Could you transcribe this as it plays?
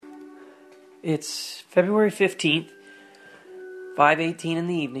It's February 15th, 5:18 in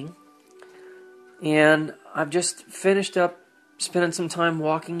the evening, and I've just finished up spending some time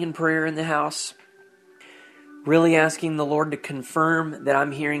walking in prayer in the house, really asking the Lord to confirm that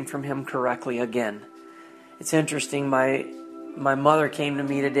I'm hearing from Him correctly again. It's interesting, my mother came to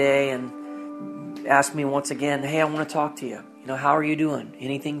me today and asked me once again, "Hey, I want to talk to you. How are you doing?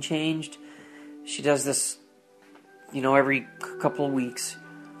 Anything changed?" She does this, every couple of weeks.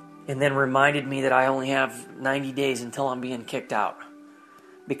 And then reminded me that I only have 90 days until I'm being kicked out.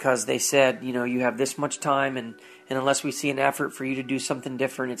 Because they said, you have this much time, and unless we see an effort for you to do something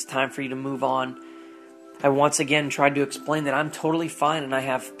different, it's time for you to move on. I once again tried to explain that I'm totally fine and I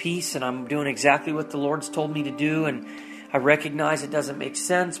have peace and I'm doing exactly what the Lord's told me to do. And I recognize it doesn't make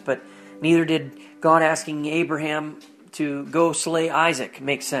sense, but neither did God asking Abraham to go slay Isaac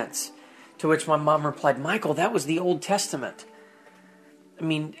make sense. To which my mom replied, "Michael, that was the Old Testament."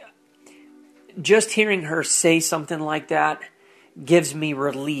 Just hearing her say something like that gives me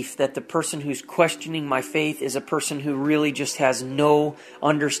relief that the person who's questioning my faith is a person who really just has no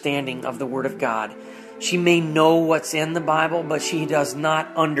understanding of the Word of God. She may know what's in the Bible, but she does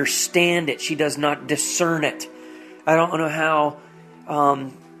not understand it. She does not discern it. I don't know how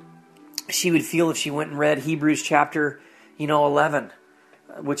she would feel if she went and read Hebrews chapter 11,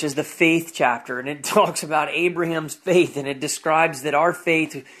 which is the faith chapter, and it talks about Abraham's faith, and it describes that our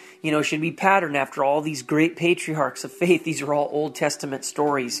faith should be patterned after all these great patriarchs of faith. These are all Old Testament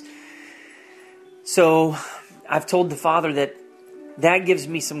stories. So I've told the Father that gives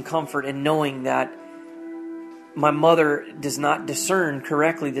me some comfort in knowing that my mother does not discern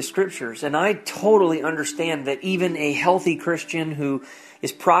correctly the Scriptures. And I totally understand that even a healthy Christian who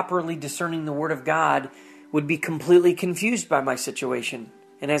is properly discerning the Word of God would be completely confused by my situation.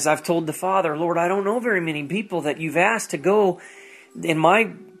 And as I've told the Father, "Lord, I don't know very many people that you've asked to go in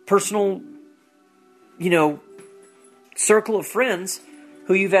my personal, circle of friends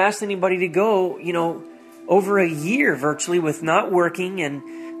who you've asked anybody to go, over a year virtually with not working and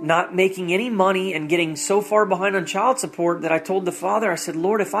not making any money and getting so far behind on child support that I told the Father, I said,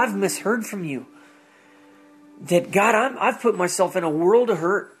 "Lord, if I've misheard from you, that God, I've put myself in a world of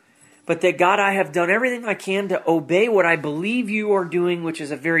hurt, but that God, I have done everything I can to obey what I believe you are doing, which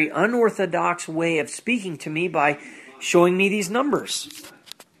is a very unorthodox way of speaking to me by showing me these numbers."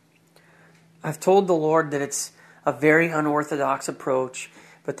 I've told the Lord that it's a very unorthodox approach,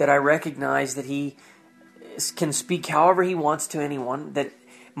 but that I recognize that He can speak however He wants to anyone, that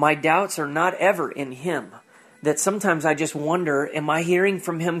my doubts are not ever in Him, that sometimes I just wonder, am I hearing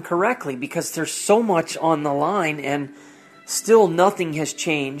from Him correctly? Because there's so much on the line and still nothing has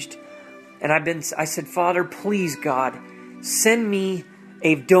changed. And I said, "Father, please God, send me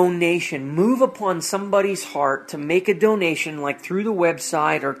a donation. Move upon somebody's heart to make a donation, like through the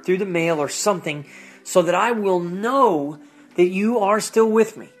website or through the mail or something, so that I will know that you are still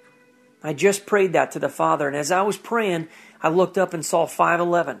with me." I just prayed that to the Father, and as I was praying, I looked up and saw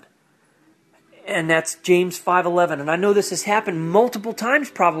 5:11. And that's James 5:11. And I know this has happened multiple times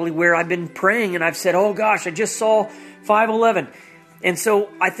probably where I've been praying and I've said, "Oh gosh, I just saw 5:11. And so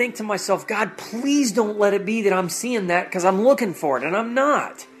I think to myself, "God, please don't let it be that I'm seeing that because I'm looking for it," and I'm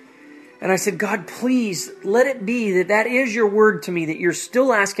not. And I said, "God, please let it be that is your word to me, that you're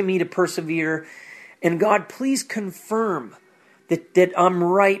still asking me to persevere. And God, please confirm that I'm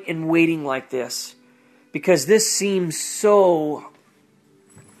right in waiting like this, because this seems so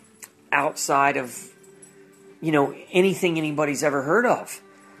outside of, anything anybody's ever heard of.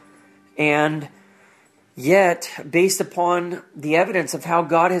 And yet, based upon the evidence of how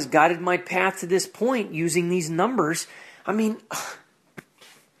God has guided my path to this point using these numbers, I'm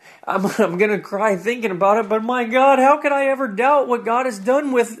going to cry thinking about it, but my God, how could I ever doubt what God has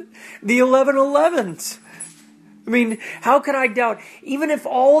done with the 1111s? How could I doubt? Even if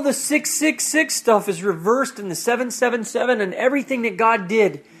all the 666 stuff is reversed and the 777 and everything that God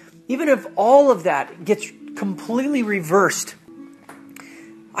did, even if all of that gets completely reversed,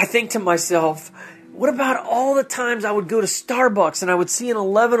 I think to myself, what about all the times I would go to Starbucks and I would see an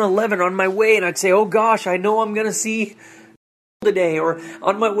 1111 on my way and I'd say, "Oh gosh, I know I'm going to see today," or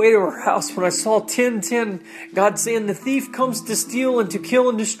on my way to our house when I saw 10:10, God saying, "The thief comes to steal and to kill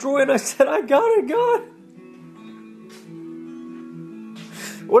and destroy," and I said, "I got it, God."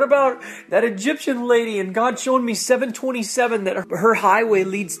 What about that Egyptian lady and God showing me 727 that her highway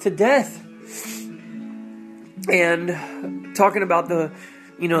leads to death? And talking about the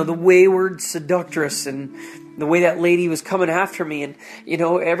wayward seductress and the way that lady was coming after me. And,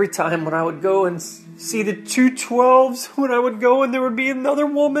 every time when I would go and see the 212s, when I would go and there would be another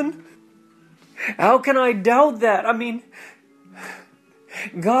woman, how can I doubt that?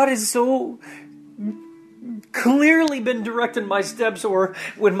 God has so clearly been directing my steps, or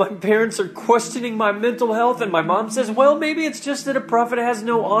when my parents are questioning my mental health and my mom says, well, maybe it's just that a prophet has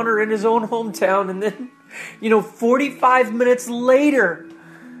no honor in his own hometown. And then, 45 minutes later,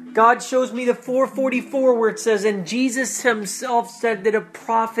 God shows me the 444 where it says, and Jesus himself said that a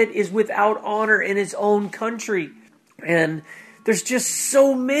prophet is without honor in his own country. And there's just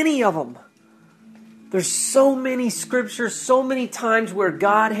so many of them. There's so many scriptures, so many times where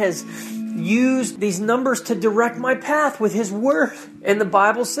God has used these numbers to direct my path with his word. And the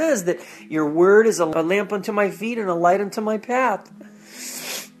Bible says that your word is a lamp unto my feet and a light unto my path.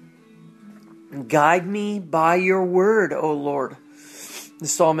 Guide me by your word, O Lord, the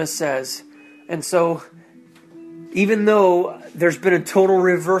psalmist says. And so, even though there's been a total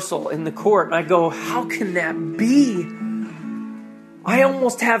reversal in the court, and I go, how can that be? I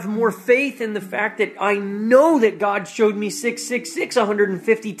almost have more faith in the fact that I know that God showed me 666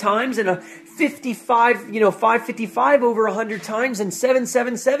 150 times, and a 555 over 100 times, and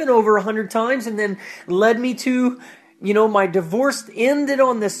 777 over 100 times, and then led me to, my divorce ended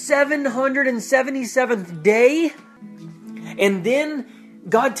on the 777th day. And then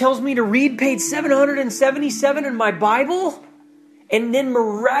God tells me to read page 777 in my Bible. And then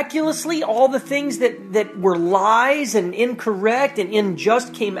miraculously, all the things that were lies and incorrect and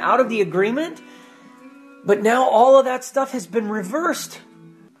unjust came out of the agreement. But now all of that stuff has been reversed.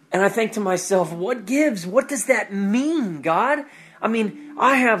 And I think to myself, what gives? What does that mean, God?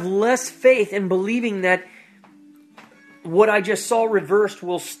 I have less faith in believing that what I just saw reversed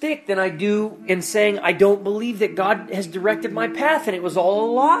will stick than I do in saying I don't believe that God has directed my path and it was all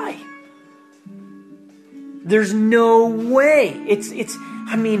a lie. There's no way.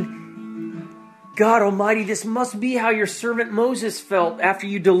 God Almighty, this must be how your servant Moses felt after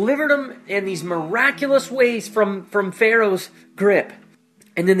you delivered him in these miraculous ways from Pharaoh's grip.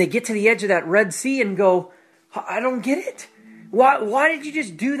 And then they get to the edge of that Red Sea and go, I don't get it. Why did you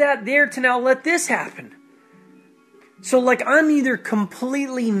just do that there to now let this happen? So I'm either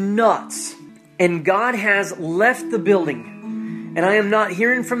completely nuts and God has left the building and I am not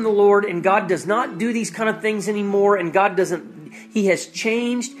hearing from the Lord, and God does not do these kind of things anymore, and He has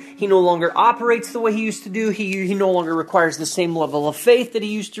changed. He no longer operates the way He used to do. He no longer requires the same level of faith that He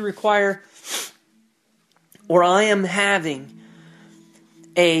used to require. Or I am having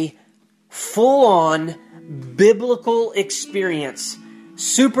a full-on biblical experience,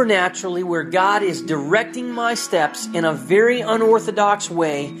 supernaturally, where God is directing my steps in a very unorthodox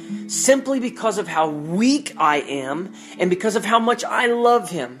way, simply because of how weak I am, and because of how much I love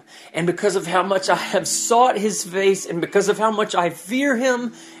Him, and because of how much I have sought His face, and because of how much I fear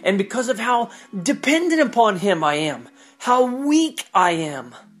Him, and because of how dependent upon Him I am, how weak I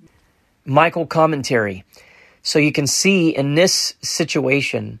am. Michael commentary. So you can see in this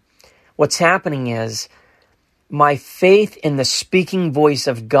situation, what's happening is my faith in the speaking voice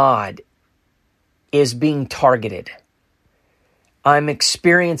of God is being targeted. I'm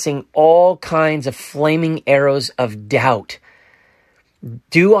experiencing all kinds of flaming arrows of doubt.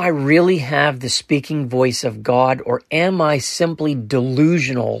 Do I really have the speaking voice of God, or am I simply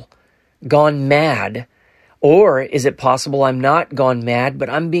delusional, gone mad? Or is it possible I'm not gone mad, but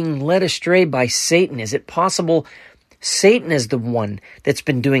I'm being led astray by Satan? Is it possible Satan is the one that's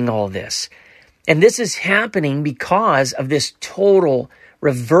been doing all this? And this is happening because of this total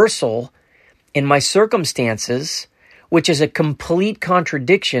reversal in my circumstances, which is a complete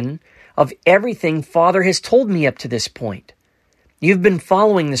contradiction of everything Father has told me up to this point. You've been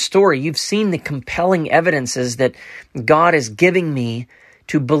following the story. You've seen the compelling evidences that God is giving me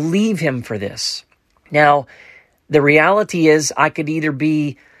to believe Him for this. Now, the reality is I could either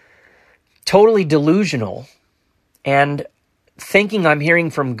be totally delusional and thinking I'm hearing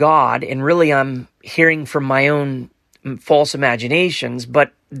from God, and really I'm hearing from my own false imaginations,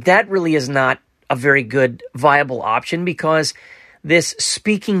 but that really is not a very good, viable option, because this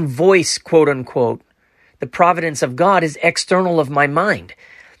speaking voice, quote unquote, the providence of God, is external of my mind.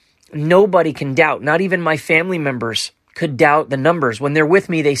 Nobody can doubt, not even my family members could doubt the numbers. When they're with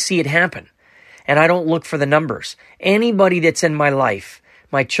me, they see it happen. And I don't look for the numbers. Anybody that's in my life,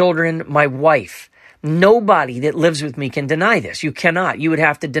 my children, my wife, nobody that lives with me can deny this. You cannot. You would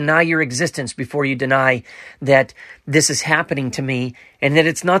have to deny your existence before you deny that this is happening to me and that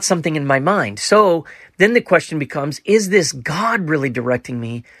it's not something in my mind. So then the question becomes, is this God really directing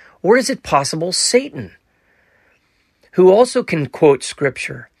me, or is it possible Satan, who also can quote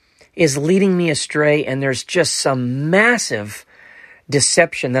scripture, is leading me astray, and there's just some massive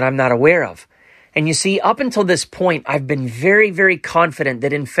deception that I'm not aware of? And you see, up until this point, I've been very, very confident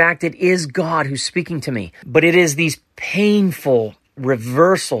that in fact it is God who's speaking to me. But it is these painful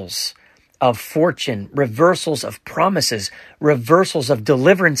reversals of fortune, reversals of promises, reversals of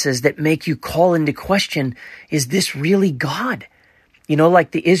deliverances that make you call into question, is this really God?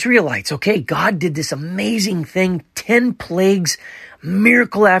 Like the Israelites. Okay, God did this amazing thing, 10 plagues,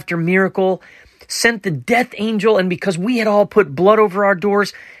 miracle after miracle, sent the death angel, and because we had all put blood over our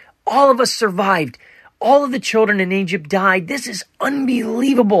doors, all of us survived. All of the children in Egypt died. This is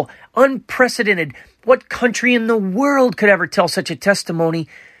unbelievable, unprecedented. What country in the world could ever tell such a testimony?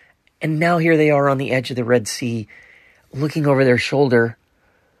 And now here they are on the edge of the Red Sea, looking over their shoulder.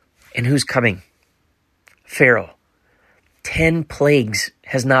 And who's coming? Pharaoh. 10 plagues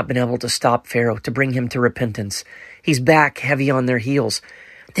has not been able to stop Pharaoh, to bring him to repentance. He's back heavy on their heels.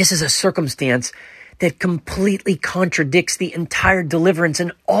 This is a circumstance that completely contradicts the entire deliverance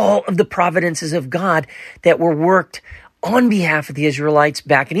and all of the providences of God that were worked on behalf of the Israelites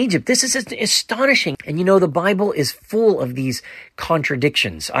back in Egypt. This is astonishing. And the Bible is full of these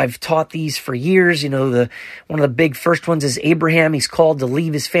contradictions. I've taught these for years. One of the big first ones is Abraham. He's called to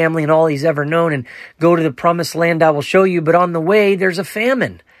leave his family and all he's ever known and go to the promised land I will show you. But on the way, there's a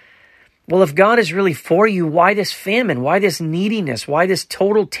famine. Well, if God is really for you, why this famine? Why this neediness? Why this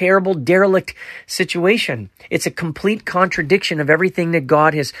total, terrible, derelict situation? It's a complete contradiction of everything that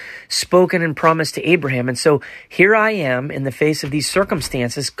God has spoken and promised to Abraham. And so here I am in the face of these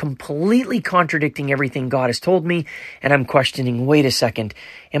circumstances, completely contradicting everything God has told me. And I'm questioning, wait a second,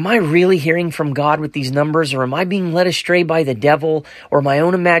 am I really hearing from God with these numbers, or am I being led astray by the devil or my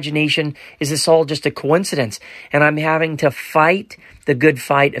own imagination? Is this all just a coincidence? And I'm having to fight the good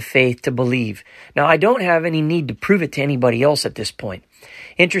fight of faith to believe. Now, I don't have any need to prove it to anybody else at this point.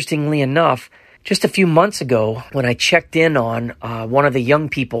 Interestingly enough, just a few months ago, when I checked in on one of the young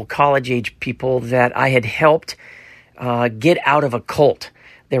people, college-age people that I had helped get out of a cult,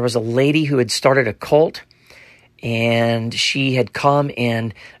 there was a lady who had started a cult, and she had come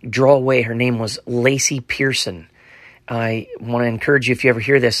and draw away. Her name was Lacey Pearson. I want to encourage you, if you ever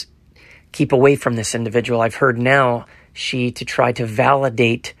hear this, keep away from this individual. I've heard now to try to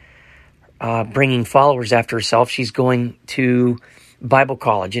validate bringing followers after herself, she's going to Bible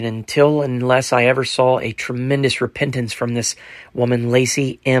college. And unless I ever saw a tremendous repentance from this woman,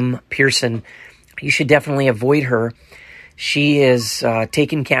 Lacey M. Pearson, you should definitely avoid her. She is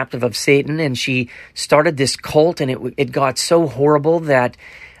taken captive of Satan, and she started this cult, and it got so horrible that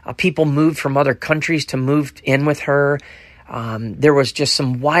people moved from other countries to move in with her. There was just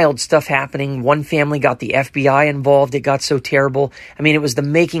some wild stuff happening. One family got the FBI involved. It got so terrible. I mean, it was the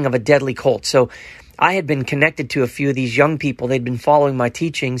making of a deadly cult. So I had been connected to a few of these young people. They'd been following my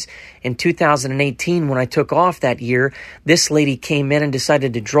teachings. In 2018, when I took off that year, this lady came in and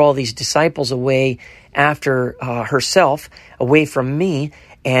decided to draw these disciples away after herself, away from me,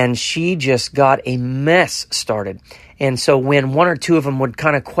 and she just got a mess started. And so when one or two of them would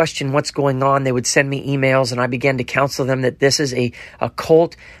kind of question what's going on, they would send me emails, and I began to counsel them that this is a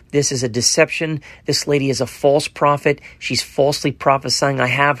cult. This is a deception. This lady is a false prophet. She's falsely prophesying. I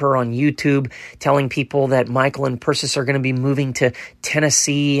have her on YouTube telling people that Michael and Persis are going to be moving to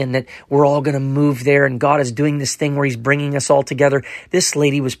Tennessee and that we're all going to move there, and God is doing this thing where he's bringing us all together. This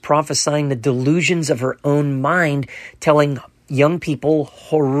lady was prophesying the delusions of her own mind, telling young people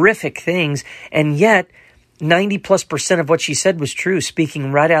horrific things, and yet 90+% of what she said was true,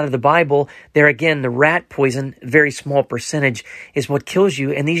 speaking right out of the Bible. There again, the rat poison, very small percentage, is what kills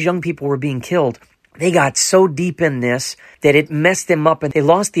you. And these young people were being killed. They got so deep in this that it messed them up, and they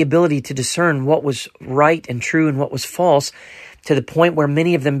lost the ability to discern what was right and true and what was false, to the point where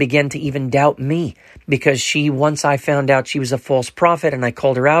many of them began to even doubt me, because once I found out she was a false prophet and I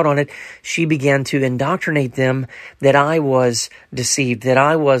called her out on it, she began to indoctrinate them that I was deceived, that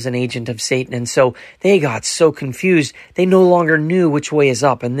I was an agent of Satan. And so they got so confused, they no longer knew which way is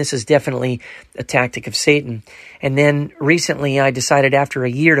up. And this is definitely a tactic of Satan. And then recently I decided after a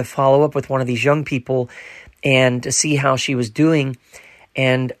year to follow up with one of these young people and to see how she was doing.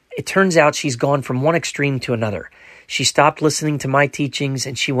 And it turns out she's gone from one extreme to another. She stopped listening to my teachings,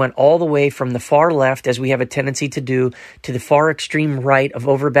 and she went all the way from the far left, as we have a tendency to do, to the far extreme right, of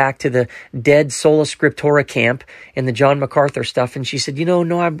over back to the dead sola scriptura camp and the John MacArthur stuff. And she said,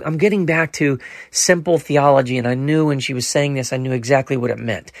 no, I'm getting back to simple theology. And I knew when she was saying this, I knew exactly what it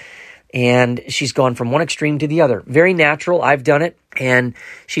meant. And she's gone from one extreme to the other. Very natural. I've done it. And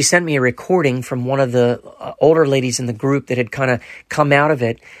she sent me a recording from one of the older ladies in the group that had kind of come out of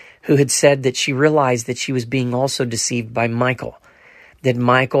it, who had said that she realized that she was being also deceived by Michael, that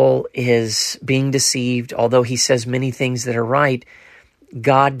Michael is being deceived. Although he says many things that are right,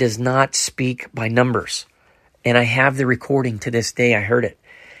 God does not speak by numbers. And I have the recording to this day. I heard it.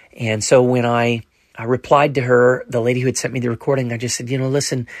 And so when I I replied to her, the lady who had sent me the recording. I just said,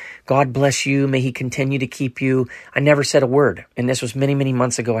 listen, God bless you. May he continue to keep you. I never said a word. And this was many, many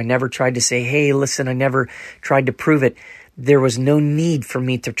months ago. I never tried to say, hey, listen, I never tried to prove it. There was no need for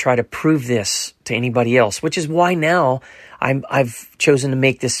me to try to prove this to anybody else, which is why now I've chosen to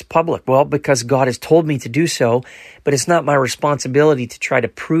make this public. Well, because God has told me to do so, but it's not my responsibility to try to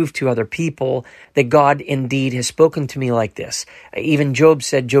prove to other people that God indeed has spoken to me like this. Even Job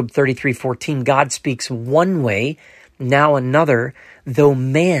said, Job 33:14, God speaks one way, now another, though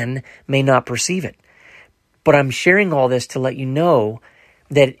man may not perceive it. But I'm sharing all this to let you know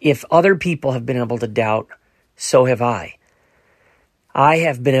that if other people have been able to doubt, so have I. I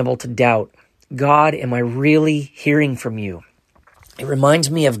have been able to doubt, God, am I really hearing from you? It reminds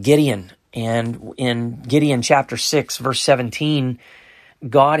me of Gideon. And in Gideon chapter 6, verse 17,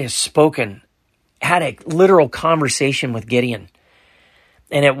 God has spoken, had a literal conversation with Gideon.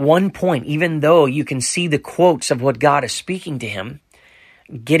 And at one point, even though you can see the quotes of what God is speaking to him,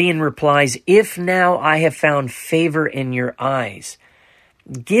 Gideon replies, if now I have found favor in your eyes,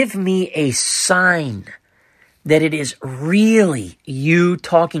 give me a sign that it is really you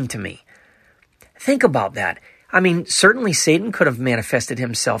talking to me. Think about that. I mean, certainly Satan could have manifested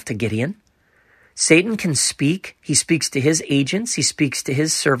himself to Gideon. Satan can speak. He speaks to his agents. He speaks to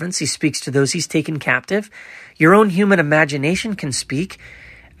his servants. He speaks to those he's taken captive. Your own human imagination can speak.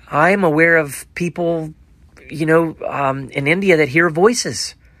 I am aware of people, in India that hear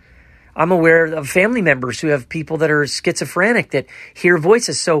voices. I'm aware of family members who have people that are schizophrenic that hear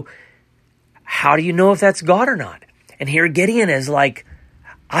voices. So how do you know if that's God or not? And here Gideon is like,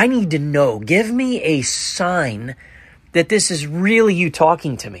 I need to know. Give me a sign that this is really you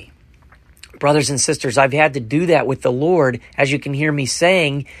talking to me. Brothers and sisters, I've had to do that with the Lord. As you can hear me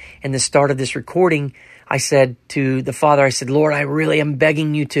saying in the start of this recording, I said to the Father, I said, Lord, I really am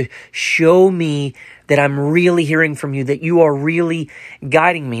begging you to show me that I'm really hearing from you, that you are really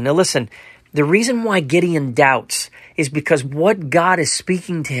guiding me. Now listen, the reason why Gideon doubts is because what God is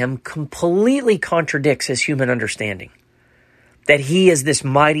speaking to him completely contradicts his human understanding. That he is this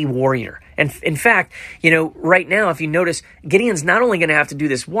mighty warrior. And in fact, right now, if you notice, Gideon's not only going to have to do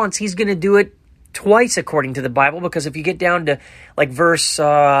this once, he's going to do it twice according to the Bible, because if you get down to verse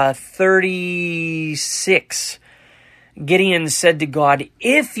 36, Gideon said to God,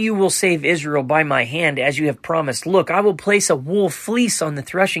 if you will save Israel by my hand, as you have promised, look, I will place a wool fleece on the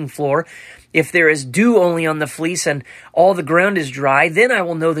threshing floor. If there is dew only on the fleece and all the ground is dry, then I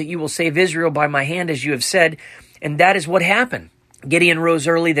will know that you will save Israel by my hand, as you have said. And that is what happened. Gideon rose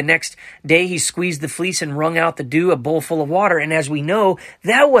early the next day. He squeezed the fleece and wrung out the dew, a bowl full of water. And as we know,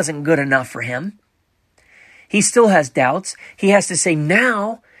 that wasn't good enough for him. He still has doubts. He has to say,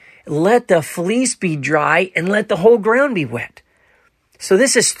 now let the fleece be dry and let the whole ground be wet. So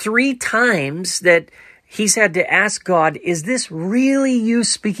this is 3 times that he's had to ask God, is this really you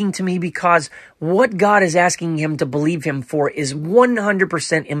speaking to me? Because what God is asking him to believe him for is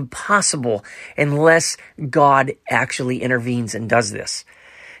 100% impossible unless God actually intervenes and does this.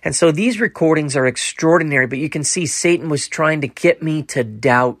 And so these recordings are extraordinary, but you can see Satan was trying to get me to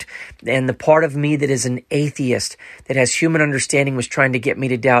doubt. And the part of me that is an atheist, that has human understanding, was trying to get me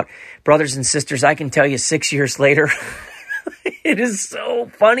to doubt. Brothers and sisters, I can tell you 6 years later, it is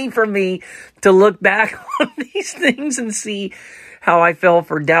so funny for me to look back on these things and see how I fell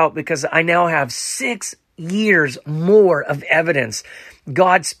for doubt, because I now have 6 years more of evidence.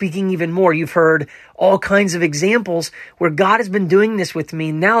 God speaking even more. You've heard all kinds of examples where God has been doing this with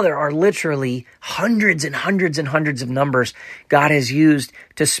me. Now there are literally hundreds and hundreds and hundreds of numbers God has used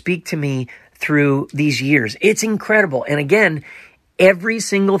to speak to me through these years. It's incredible. And again, every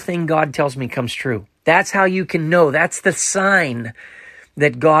single thing God tells me comes true. That's how you can know. That's the sign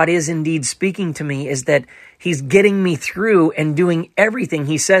that God is indeed speaking to me, is that he's getting me through and doing everything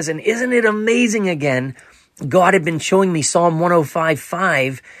he says. And isn't it amazing again? God had been showing me Psalm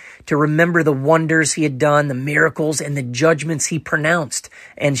 105:5 to remember the wonders he had done, the miracles and the judgments he pronounced,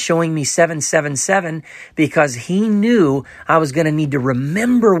 and showing me 777 because he knew I was going to need to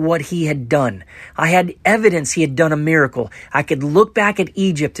remember what he had done. I had evidence he had done a miracle. I could look back at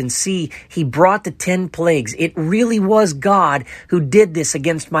Egypt and see he brought the 10 plagues. It really was God who did this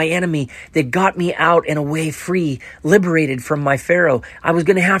against my enemy that got me out and away free, liberated from my Pharaoh. I was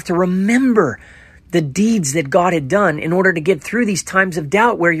going to have to remember the deeds that God had done in order to get through these times of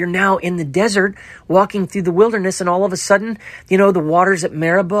doubt where you're now in the desert, walking through the wilderness, and all of a sudden, the waters at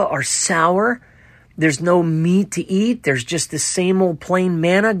Meribah are sour. There's no meat to eat. There's just the same old plain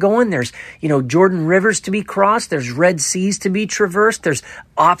manna going. There's, Jordan rivers to be crossed. There's Red Seas to be traversed. There's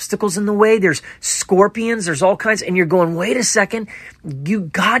obstacles in the way. There's scorpions. There's all kinds. And you're going, wait a second.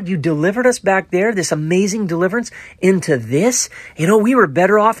 God, you delivered us back there, this amazing deliverance into this. We were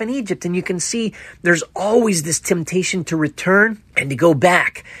better off in Egypt. And you can see there's always this temptation to return and to go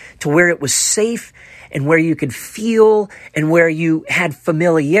back to where it was safe and where you could feel and where you had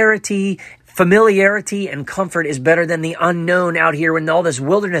familiarity. Familiarity and comfort is better than the unknown out here in all this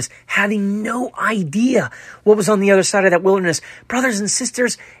wilderness, having no idea what was on the other side of that wilderness. Brothers and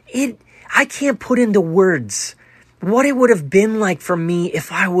sisters, I can't put into words what it would have been like for me if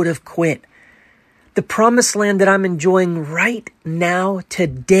I would have quit. The promised land that I'm enjoying right now,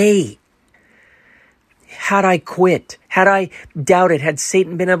 today. Had I quit, had I doubted, had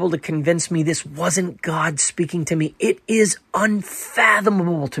Satan been able to convince me this wasn't God speaking to me, it is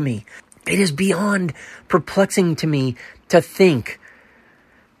unfathomable to me. It is beyond perplexing to me to think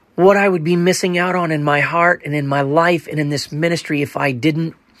what I would be missing out on in my heart and in my life and in this ministry if I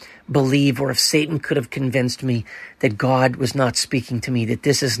didn't believe, or if Satan could have convinced me that God was not speaking to me, that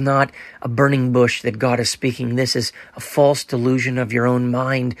this is not a burning bush that God is speaking. This is a false delusion of your own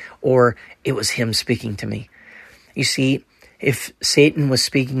mind, or it was him speaking to me. You see, if Satan was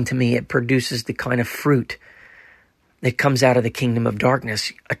speaking to me, it produces the kind of fruit that comes out of the kingdom of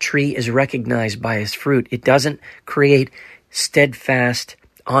darkness. A tree is recognized by its fruit. It doesn't create steadfast,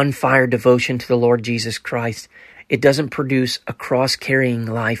 on-fire devotion to the Lord Jesus Christ. It doesn't produce a cross-carrying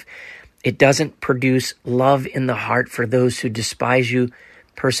life. It doesn't produce love in the heart for those who despise you,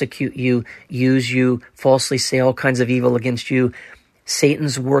 persecute you, use you, falsely say all kinds of evil against you.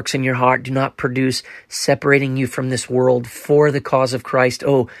 Satan's works in your heart do not produce separating you from this world for the cause of Christ.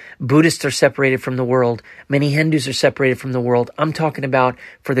 Oh, Buddhists are separated from the world. Many Hindus are separated from the world. I'm talking about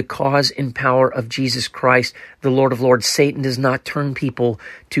for the cause and power of Jesus Christ, the Lord of Lords. Satan does not turn people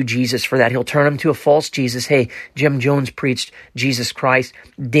to Jesus for that. He'll turn them to a false Jesus. Hey, Jim Jones preached Jesus Christ.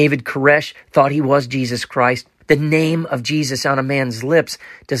 David Koresh thought he was Jesus Christ. The name of Jesus on a man's lips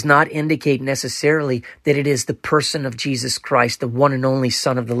does not indicate necessarily that it is the person of Jesus Christ, the one and only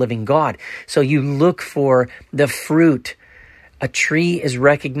Son of the living God. So you look for the fruit. A tree is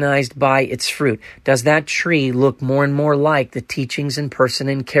recognized by its fruit. Does that tree look more and more like the teachings and person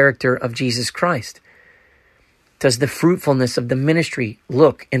and character of Jesus Christ? Does the fruitfulness of the ministry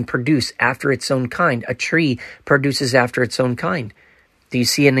look and produce after its own kind? A tree produces after its own kind. Do you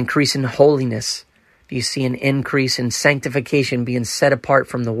see an increase in holiness? Do you see an increase in sanctification, being set apart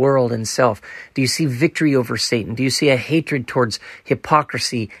from the world and self? Do you see victory over Satan? Do you see a hatred towards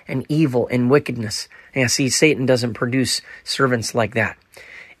hypocrisy and evil and wickedness? Yeah, see, Satan doesn't produce servants like that.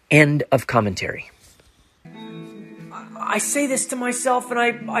 End of commentary. I say this to myself and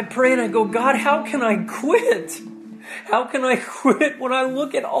I pray and I go, God, how can I quit? How can I quit when I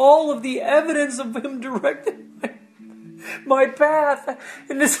look at all of the evidence of him directing my path?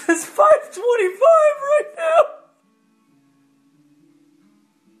 And this is 5:25 right now.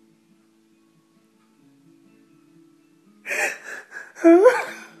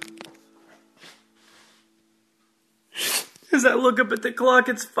 As I look up at the clock,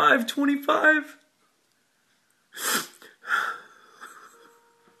 it's 5:25.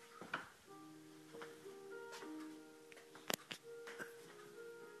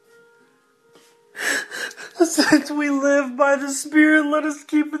 Since we live by the Spirit, let us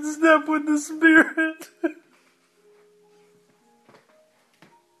keep in step with the Spirit.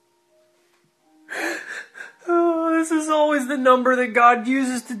 Oh, this is always the number that God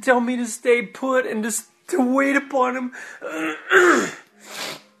uses to tell me to stay put and to wait upon him.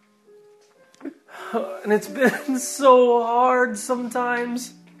 And it's been so hard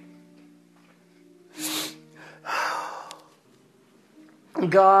sometimes.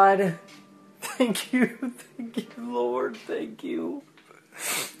 God, thank you, Lord, thank you.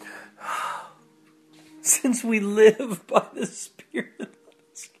 Since we live by the Spirit, let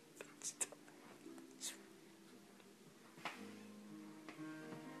us keep in step.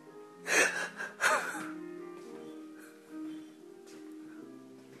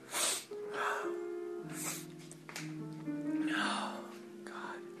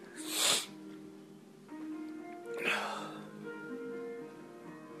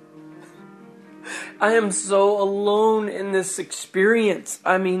 I am so alone in this experience.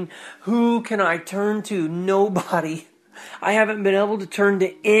 I mean, who can I turn to? Nobody. I haven't been able to turn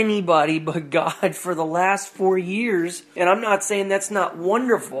to anybody but God for the last 4 years. And I'm not saying that's not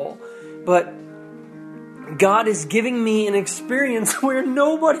wonderful, but God is giving me an experience where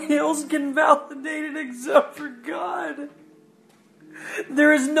nobody else can validate it except for God.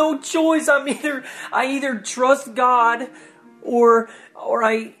 There is no choice. I either trust God or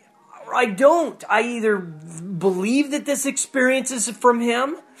I don't. I either believe that this experience is from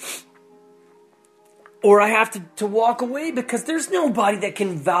Him, or I have to walk away, because there's nobody that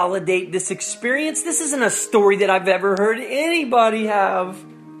can validate this experience. This isn't a story that I've ever heard anybody have.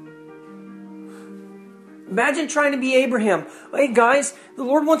 Imagine trying to be Abraham. Hey guys, the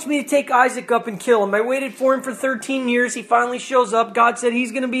Lord wants me to take Isaac up and kill him. I waited for him for 13 years. He finally shows up. God said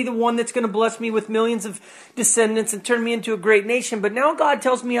He's going to be the one that's going to bless me with millions of descendants and turn me into a great nation. But now God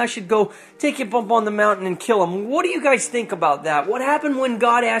tells me I should go take him up on the mountain and kill him. What do you guys think about that? What happened when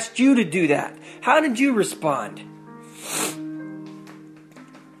God asked you to do that? How did you respond?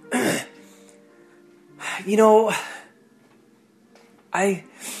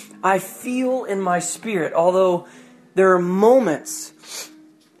 I feel in my spirit, although there are moments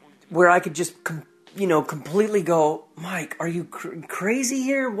where I could just, completely go, Mike, are you crazy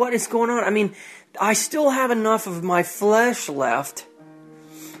here? What is going on? I still have enough of my flesh left,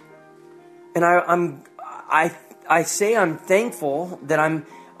 and I say I'm thankful that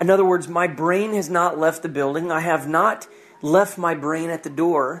in other words, my brain has not left the building. I have not left my brain at the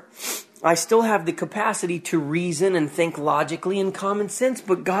door. I still have the capacity to reason and think logically and common sense,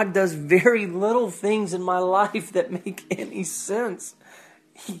 but God does very little things in my life that make any sense.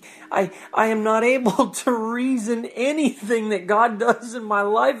 I am not able to reason anything that God does in my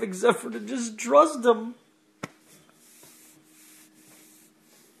life except for to just trust Him.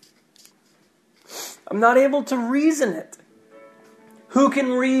 I'm not able to reason it. Who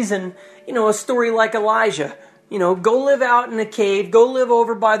can reason, a story like Elijah? Go live out in a cave, go live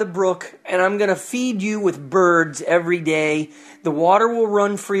over by the brook, and I'm going to feed you with birds every day. The water will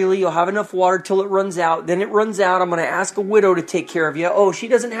run freely. You'll have enough water till it runs out. Then it runs out. I'm going to ask a widow to take care of you. Oh, she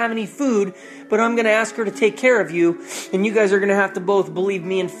doesn't have any food, but I'm going to ask her to take care of you. And you guys are going to have to both believe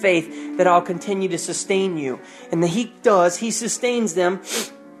me in faith that I'll continue to sustain you. And He does. He sustains them.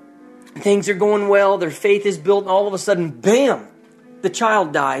 Things are going well. Their faith is built. And all of a sudden, bam, the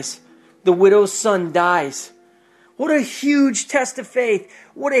child dies. The widow's son dies. What a huge test of faith.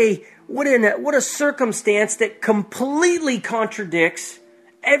 What a circumstance that completely contradicts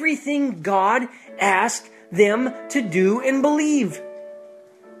everything God asked them to do and believe.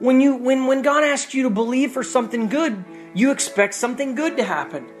 When God asks you to believe for something good, you expect something good to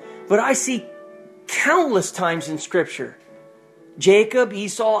happen. But I see countless times in Scripture, Jacob,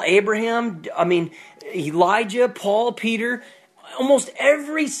 Esau, Abraham, Elijah, Paul, Peter, almost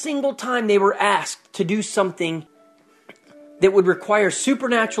every single time they were asked to do something that would require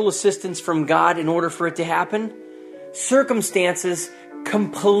supernatural assistance from God in order for it to happen, circumstances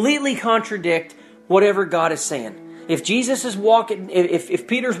completely contradict whatever God is saying. If Jesus is walking, if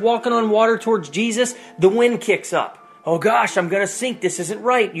Peter's walking on water towards Jesus, the wind kicks up. Oh gosh, I'm going to sink. This isn't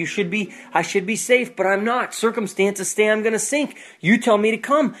right. I should be safe, but I'm not. Circumstances say I'm going to sink. You tell me to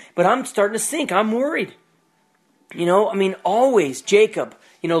come, but I'm starting to sink. I'm worried. Always Jacob,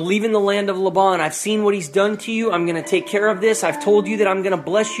 leaving the land of Laban. I've seen what he's done to you. I'm going to take care of this. I've told you that I'm going to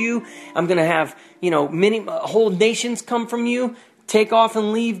bless you. I'm going to have, many whole nations come from you. Take off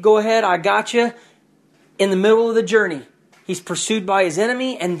and leave. Go ahead. I got you. In the middle of the journey, he's pursued by his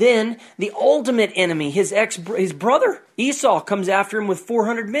enemy, and then the ultimate enemy, his brother Esau, comes after him with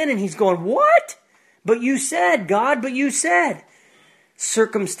 400 men, and he's going, "What? But you said, God, but you said."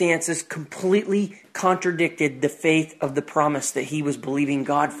 Circumstances completely contradicted the faith of the promise that he was believing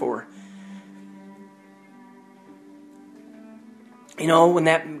God for. When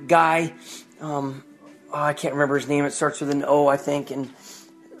that guy, I can't remember his name, it starts with an O, I think, and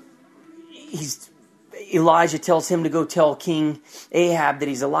Elijah tells him to go tell King Ahab that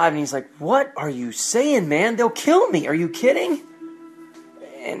he's alive, and he's like, "What are you saying, man? They'll kill me. Are you kidding?"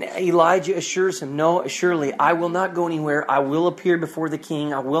 And Elijah assures him, "No, surely I will not go anywhere. I will appear before the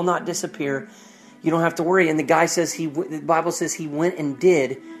king. I will not disappear. You don't have to worry." And the guy says the Bible says he went and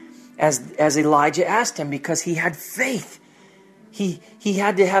did as Elijah asked him, because he had faith. He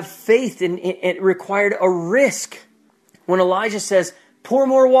had to have faith, and it required a risk. When Elijah says, "Pour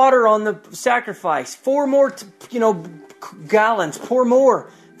more water on the sacrifice. 4 more, gallons. Pour more.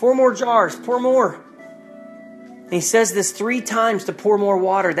 4 more jars. Pour more." And he says this 3 times to pour more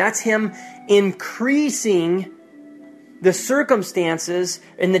water. That's him increasing the circumstances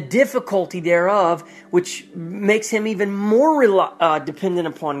and the difficulty thereof, which makes him even more dependent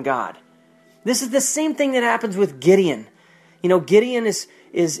upon God. This is the same thing that happens with Gideon. Gideon is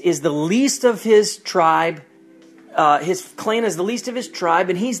the least of his tribe. His clan is the least of his tribe,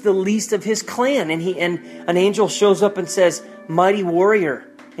 and he's the least of his clan. And an angel shows up and says, "Mighty warrior."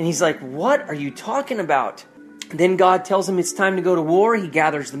 And he's like, "What are you talking about?" Then God tells him it's time to go to war. He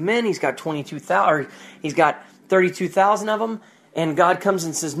gathers the men. He's got 32,000 of them. And God comes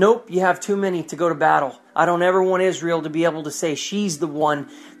and says, nope, you have too many to go to battle. I don't ever want Israel to be able to say she's the one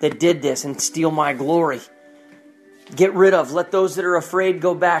that did this and steal my glory. Get rid of. Let those that are afraid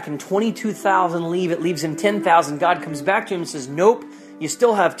go back. And 22,000 leave. It leaves him 10,000. God comes back to him and says, nope, you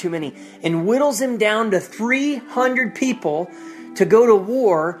still have too many. And whittles him down to 300 people to go to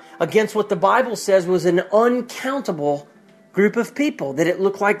war against what the Bible says was an uncountable group of people. That it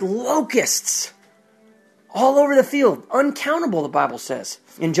looked like locusts all over the field. Uncountable, the Bible says,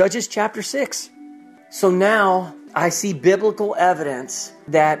 in Judges chapter 6. So now I see biblical evidence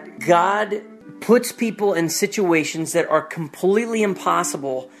that God puts people in situations that are completely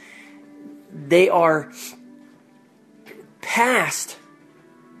impossible. They are past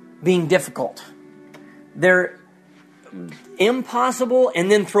being difficult. They're impossible,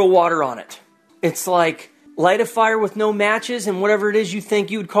 and then throw water on it. It's like light a fire with no matches, and whatever it is you think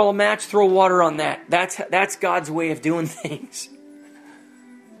you would call a match, throw water on that. That's God's way of doing things.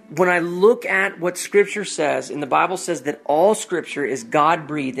 When I look at what Scripture says, and the Bible says that all Scripture is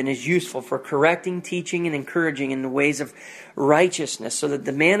God-breathed and is useful for correcting, teaching, and encouraging in the ways of righteousness, so that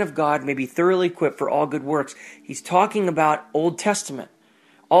the man of God may be thoroughly equipped for all good works. He's talking about Old Testament.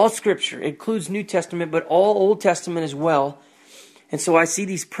 All Scripture includes New Testament, but all Old Testament as well. And so I see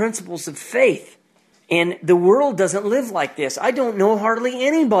these principles of faith. And the world doesn't live like this. I don't know hardly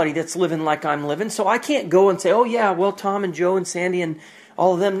anybody that's living like I'm living, so I can't go and say, oh yeah, well, Tom and Joe and Sandy and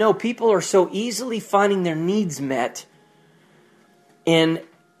all of them. No, people are so easily finding their needs met in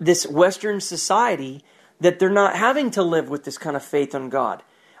this Western society that they're not having to live with this kind of faith on God.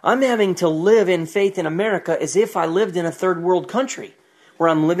 I'm having to live in faith in America as if I lived in a third world country, where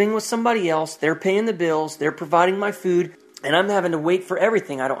I'm living with somebody else, they're paying the bills, they're providing my food, and I'm having to wait for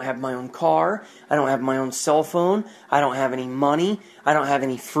everything. I don't have my own car, I don't have my own cell phone, I don't have any money, I don't have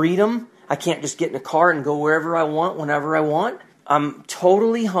any freedom. I can't just get in a car and go wherever I want, whenever I want. I'm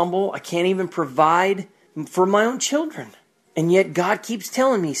totally humble. I can't even provide for my own children. And yet God keeps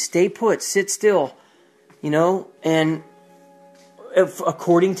telling me, stay put, sit still, and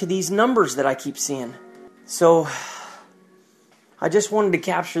according to these numbers that I keep seeing. So I just wanted to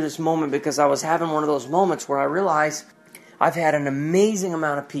capture this moment because I was having one of those moments where I realized I've had an amazing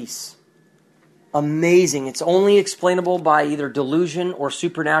amount of peace. Amazing. It's only explainable by either delusion or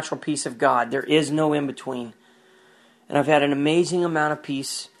supernatural peace of God. There is no in between. And I've had an amazing amount of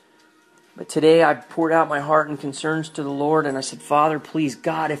peace. But today I poured out my heart and concerns to the Lord, and I said, Father, please,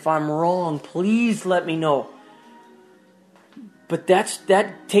 God, if I'm wrong, please let me know. But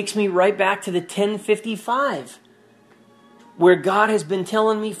that takes me right back to the 10:55. Where God has been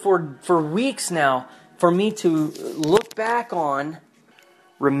telling me for weeks now for me to look back on,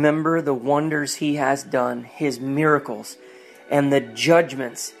 remember the wonders He has done, His miracles, and the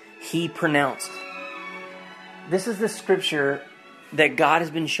judgments He pronounced. This is the scripture that God has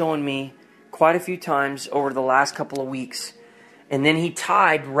been showing me quite a few times over the last couple of weeks. And then He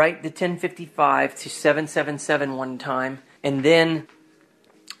tied right the 10:55 to 777 one time, and then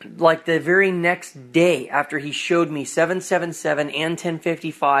like the very next day after He showed me 777 and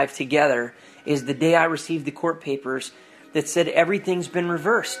 10:55 together is the day I received the court papers that said everything's been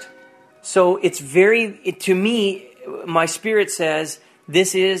reversed. So to me, my spirit says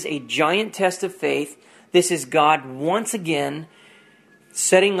this is a giant test of faith. This is God once again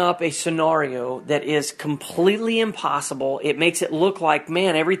setting up a scenario that is completely impossible. It makes it look like,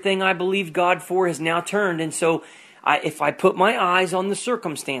 man, everything I believed God for has now turned. And so if I put my eyes on the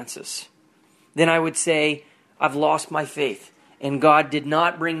circumstances, then I would say I've lost my faith. And God did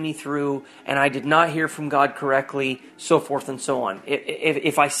not bring me through, and I did not hear from God correctly, so forth and so on.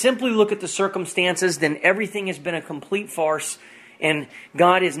 If I simply look at the circumstances, then everything has been a complete farce, and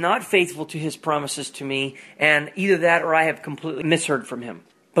God is not faithful to His promises to me, and either that or I have completely misheard from Him.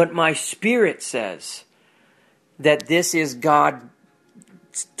 But my spirit says that this is God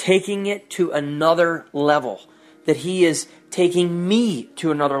taking it to another level, that He is taking me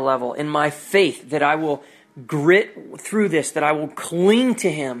to another level in my faith, that I will grit through this, that I will cling to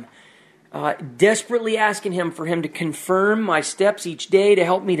Him, desperately asking Him for Him to confirm my steps each day, to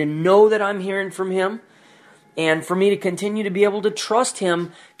help me to know that I'm hearing from Him, and for me to continue to be able to trust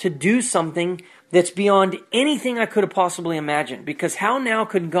Him to do something that's beyond anything I could have possibly imagined. Because how now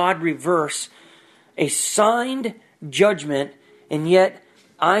could God reverse a signed judgment, and yet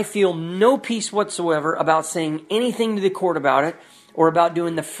I feel no peace whatsoever about saying anything to the court about it, or about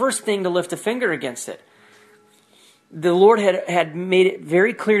doing the first thing to lift a finger against it? The Lord had made it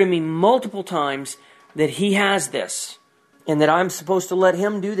very clear to me multiple times that He has this. and that I'm supposed to let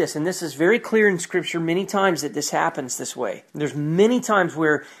Him do this. And this is very clear in Scripture many times that this happens this way. There's many times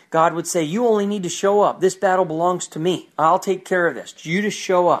where God would say, you only need to show up. This battle belongs to me. I'll take care of this. You just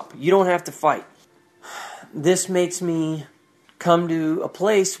show up. You don't have to fight. This makes me come to a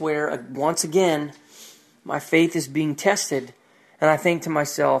place where, once again, my faith is being tested. And I think to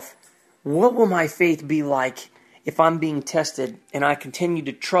myself, what will my faith be like if I'm being tested and I continue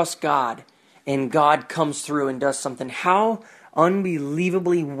to trust God and God comes through and does something? How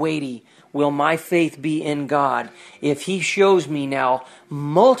unbelievably weighty will my faith be in God if He shows me now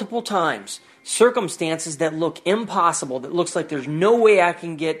multiple times circumstances that look impossible, that looks like there's no way I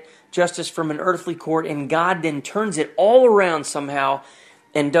can get justice from an earthly court, and God then turns it all around somehow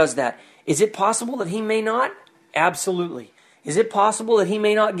and does that? Is it possible that He may not? Absolutely. Is it possible that He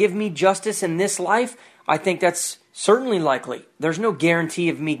may not give me justice in this life? I think that's certainly likely. There's no guarantee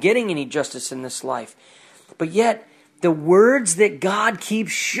of me getting any justice in this life. But yet, the words that God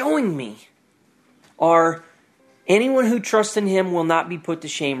keeps showing me are, anyone who trusts in Him will not be put to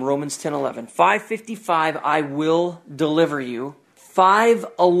shame. Romans 10:11. 5:55, I will deliver you.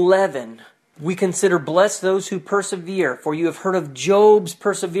 5:11, we consider blessed those who persevere, for you have heard of Job's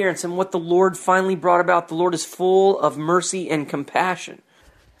perseverance and what the Lord finally brought about. The Lord is full of mercy and compassion.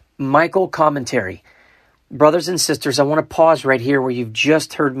 Michael commentary. Brothers and sisters, I want to pause right here where you've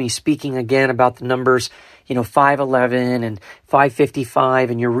just heard me speaking again about the numbers, 5:11 and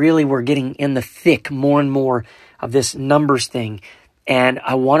 5:55, and we're getting in the thick more and more of this numbers thing. And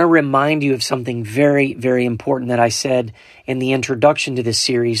I want to remind you of something very, very important that I said in the introduction to this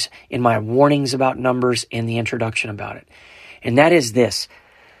series, in my warnings about numbers in the introduction about it. And that is this: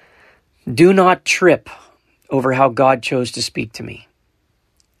 do not trip over how God chose to speak to me.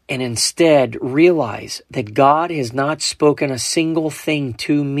 And instead realize that God has not spoken a single thing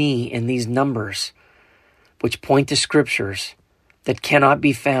to me in these numbers, which point to scriptures that cannot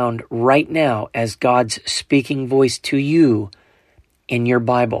be found right now as God's speaking voice to you in your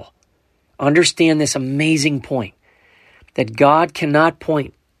Bible. Understand this amazing point, that God cannot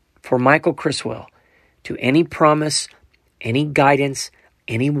point for Michael Criswell to any promise, any guidance,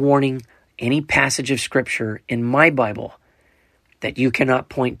 any warning, any passage of Scripture in my Bible that you cannot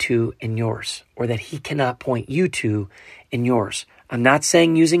point to in yours, or that He cannot point you to in yours. I'm not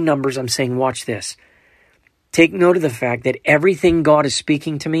saying using numbers, I'm saying watch this. Take note of the fact that everything God is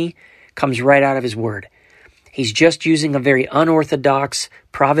speaking to me comes right out of His Word. He's just using a very unorthodox,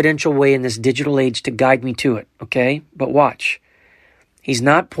 providential way in this digital age to guide me to it, okay? But watch. He's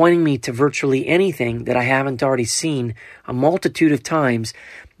not pointing me to virtually anything that I haven't already seen a multitude of times,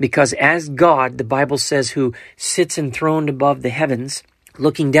 because as God, the Bible says, who sits enthroned above the heavens,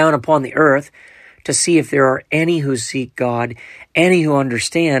 looking down upon the earth to see if there are any who seek God, any who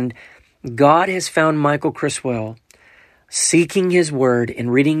understand, God has found Michael Criswell seeking His Word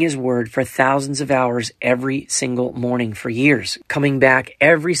and reading His Word for thousands of hours every single morning for years, coming back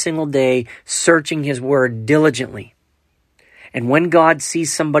every single day, searching His Word diligently. And when God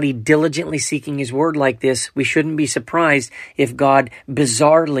sees somebody diligently seeking His Word like this, we shouldn't be surprised if God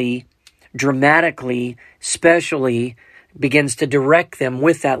bizarrely, dramatically, specially begins to direct them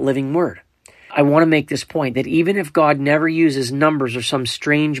with that living Word. I want to make this point that even if God never uses numbers or some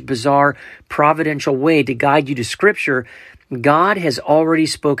strange, bizarre, providential way to guide you to Scripture, God has already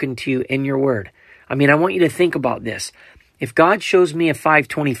spoken to you in your Word. I want you to think about this. If God shows me a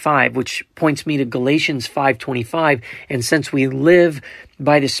 5:25, which points me to Galatians 5:25, and since we live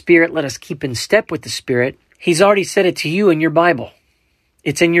by the Spirit, let us keep in step with the Spirit, He's already said it to you in your Bible.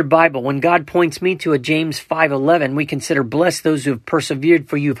 It's in your Bible. When God points me to a James 5:11, we consider blessed those who have persevered,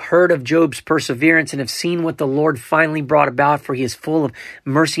 for you've heard of Job's perseverance and have seen what the Lord finally brought about, for He is full of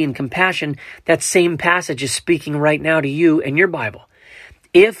mercy and compassion. That same passage is speaking right now to you in your Bible.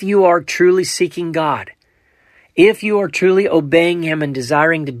 If you are truly seeking God, if you are truly obeying Him and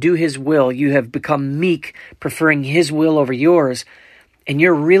desiring to do His will, you have become meek, preferring His will over yours, and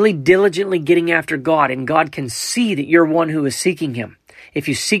you're really diligently getting after God, and God can see that you're one who is seeking Him. If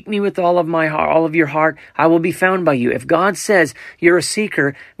you seek me with all of your heart, I will be found by you. If God says you're a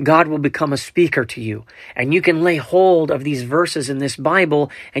seeker, God will become a speaker to you. And you can lay hold of these verses in this Bible,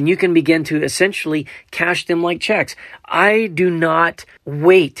 and you can begin to essentially cash them like checks. I do not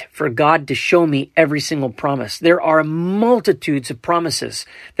wait for God to show me every single promise. There are multitudes of promises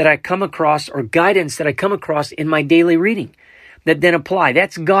that I come across, or guidance that I come across in my daily reading that then apply.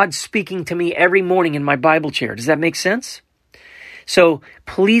 That's God speaking to me every morning in my Bible chair. Does that make sense? So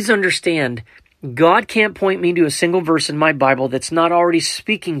please understand, God can't point me to a single verse in my Bible that's not already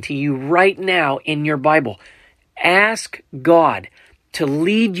speaking to you right now in your Bible. Ask God. to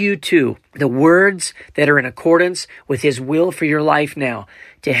lead you to the words that are in accordance with His will for your life now,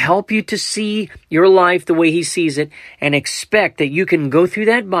 to help you to see your life the way He sees it and expect that you can go through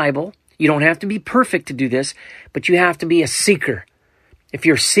that Bible. You don't have to be perfect to do this, but you have to be a seeker. If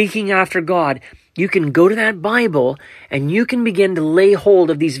you're seeking after God, you can go to that Bible and you can begin to lay hold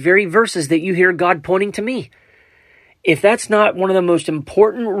of these very verses that you hear God pointing to me. If that's not one of the most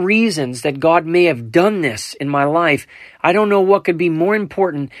important reasons that God may have done this in my life, I don't know what could be more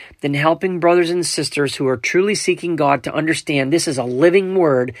important than helping brothers and sisters who are truly seeking God to understand this is a living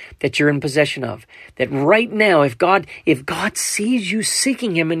word that you're in possession of. That right now, if God sees you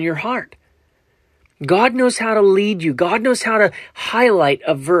seeking Him in your heart, God knows how to lead you. God knows how to highlight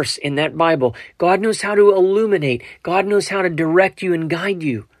a verse in that Bible. God knows how to illuminate. God knows how to direct you and guide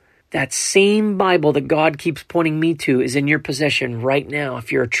you. That same Bible that God keeps pointing me to is in your possession right now.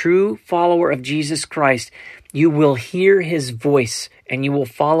 If you're a true follower of Jesus Christ, you will hear His voice and you will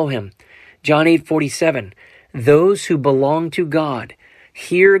follow Him. John 8:47, those who belong to God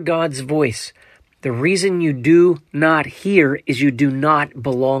hear God's voice. The reason you do not hear is you do not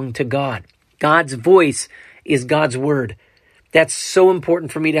belong to God. God's voice is God's word. That's so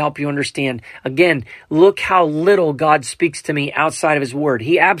important for me to help you understand. Again, look how little God speaks to me outside of His word.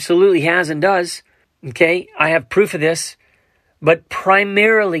 He absolutely has and does. Okay, I have proof of this. But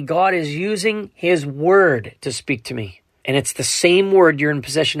primarily, God is using His word to speak to me. And it's the same word you're in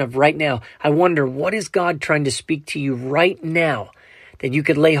possession of right now. I wonder, what is God trying to speak to you right now that you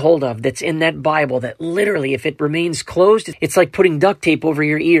could lay hold of that's in that Bible that literally, if it remains closed, it's like putting duct tape over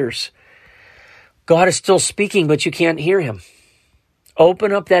your ears. God is still speaking, but you can't hear Him.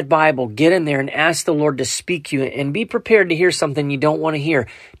 Open up that Bible, get in there and ask the Lord to speak to you and be prepared to hear something you don't want to hear.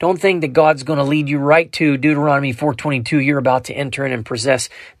 Don't think that God's going to lead you right to Deuteronomy 4:22. You're about to enter in and possess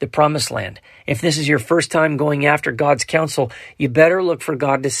the promised land. If this is your first time going after God's counsel, you better look for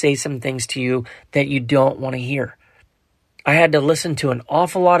God to say some things to you that you don't want to hear. I had to listen to an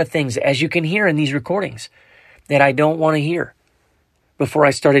awful lot of things, as you can hear in these recordings, that I don't want to hear before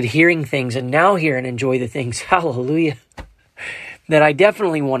I started hearing things and now hear and enjoy the things. Hallelujah. That I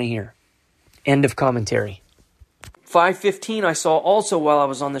definitely want to hear. End of commentary. 5:15 I saw also while I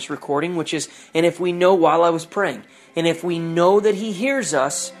was on this recording, which is, and if we know while I was praying, and if we know that He hears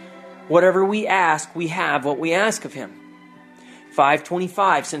us, whatever we ask, we have what we ask of Him.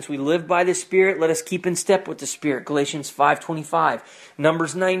 5:25, since we live by the Spirit, let us keep in step with the Spirit. Galatians 5:25.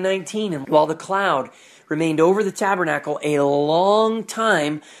 Numbers 9:19, and while the cloud remained over the tabernacle a long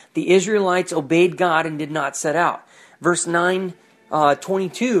time, the Israelites obeyed God and did not set out. Verse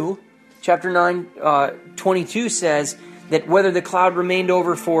 9:22, chapter 9:22 says that whether the cloud remained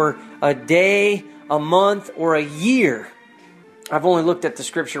over for a day, a month, or a year. I've only looked at the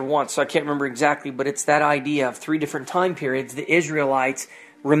scripture once, so I can't remember exactly, but it's that idea of 3 different time periods the Israelites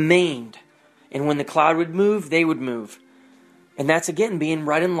remained. And when the cloud would move, they would move. And that's, again, being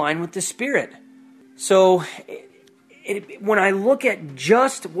right in line with the Spirit. So when I look at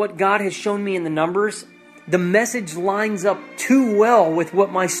just what God has shown me in the numbers, the message lines up too well with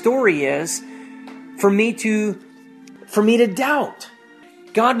what my story is for me to doubt.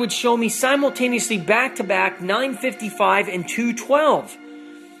 God would show me simultaneously back-to-back 9:55 and 2:12.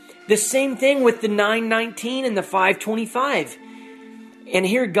 The same thing with the 9:19 and the 5:25. And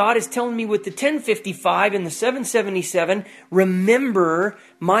here God is telling me with the 10:55 and the 7:77, remember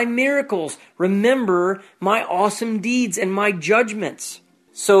my miracles, remember my awesome deeds and my judgments.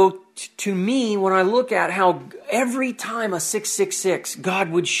 So to me, when I look at how every time a 666, God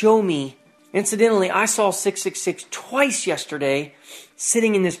would show me, incidentally, I saw 666 twice yesterday,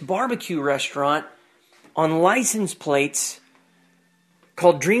 sitting in this barbecue restaurant on license plates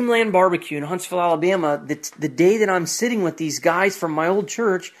called Dreamland Barbecue in Huntsville, Alabama, the day that I'm sitting with these guys from my old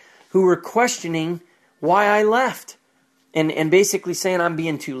church who were questioning why I left and basically saying I'm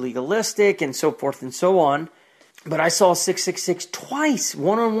being too legalistic and so forth and so on. But I saw 666 twice,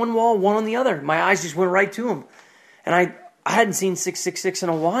 one on one wall, one on the other. My eyes just went right to them. And I hadn't seen 666 in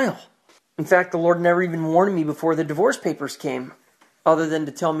a while. In fact, the Lord never even warned me before the divorce papers came, other than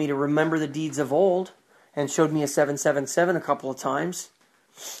to tell me to remember the deeds of old, and showed me a 777 a couple of times.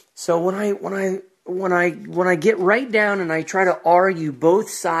 So when I get right down and I try to argue both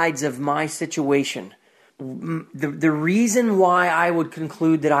sides of my situation, the reason why I would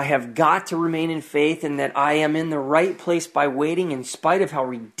conclude that I have got to remain in faith and that I am in the right place by waiting in spite of how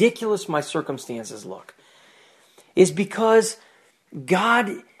ridiculous my circumstances look is because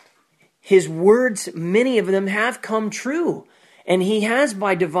God, His words, many of them have come true. And He has,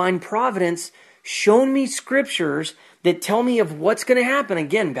 by divine providence, shown me scriptures that tell me of what's going to happen.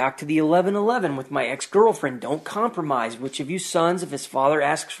 Again, back to the 11:11 with my ex-girlfriend. Don't compromise. Which of you sons, if his father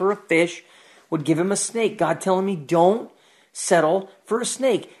asks for a fish, would give him a snake? God telling me don't settle for a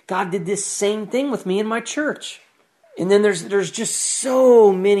snake. God did this same thing with me in my church. And then there's just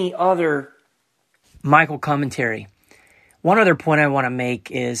so many other Michael commentary. One other point I want to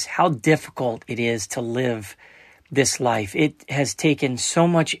make is how difficult it is to live this life. It has taken so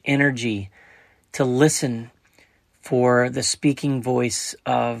much energy to listen for the speaking voice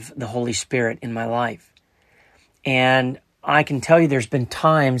of the Holy Spirit in my life. And I can tell you there's been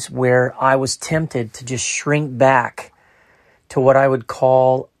times where I was tempted to just shrink back to what I would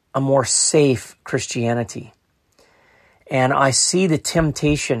call a more safe Christianity. And I see the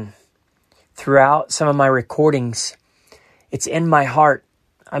temptation throughout some of my recordings. It's in my heart.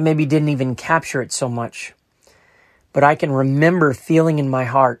 I maybe didn't even capture it so much. But I can remember feeling in my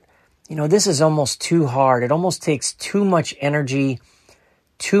heart, this is almost too hard. It almost takes too much energy,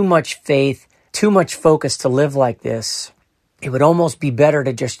 too much faith, too much focus to live like this. It would almost be better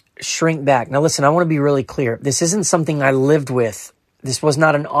to just shrink back. Now listen, I want to be really clear. This isn't something I lived with. This was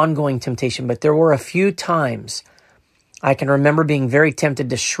not an ongoing temptation, but there were a few times I can remember being very tempted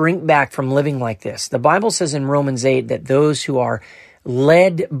to shrink back from living like this. The Bible says in Romans 8 that those who are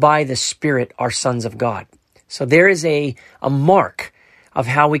led by the Spirit are sons of God. So there is a mark of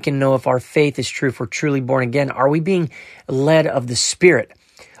how we can know if our faith is true, if we're truly born again. Are we being led of the Spirit,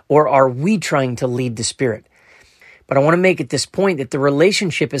 or are we trying to lead the Spirit? But I want to make at this point that the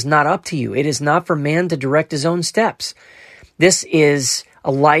relationship is not up to you. It is not for man to direct his own steps. This is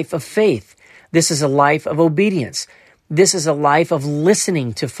a life of faith. This is a life of obedience. This is a life of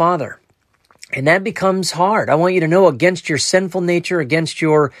listening to Father. And that becomes hard. I want you to know, against your sinful nature, against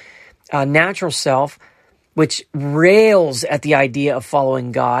your natural self, which rails at the idea of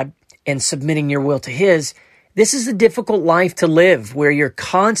following God and submitting your will to His, this is a difficult life to live where you're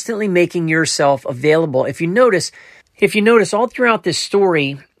constantly making yourself available. If you notice all throughout this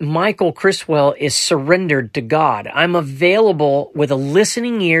story, Michael Criswell is surrendered to God. I'm available with a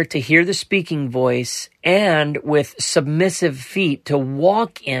listening ear to hear the speaking voice and with submissive feet to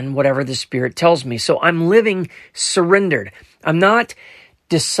walk in whatever the Spirit tells me. So I'm living surrendered. I'm not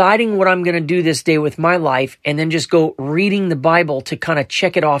deciding what I'm going to do this day with my life and then just go reading the Bible to kind of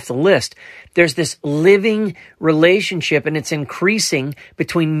check it off the list. There's this living relationship, and it's increasing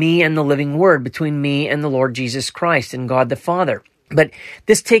between me and the living Word, between me and the Lord Jesus Christ and God the Father. But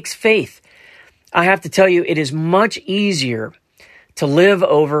this takes faith. I have to tell you, it is much easier to live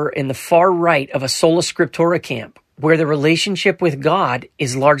over in the far right of a sola scriptura camp, where the relationship with God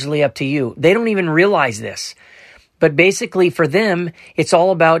is largely up to you. They don't even realize this. But basically for them, it's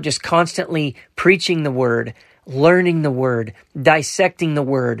all about just constantly preaching the Word, learning the Word, dissecting the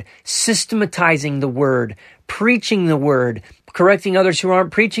Word, systematizing the Word, preaching the Word, correcting others who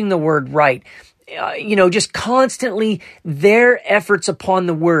aren't preaching the Word right. Just constantly their efforts upon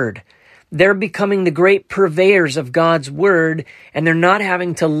the Word. They're becoming the great purveyors of God's Word, and they're not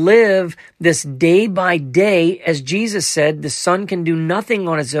having to live this day by day. As Jesus said, the Son can do nothing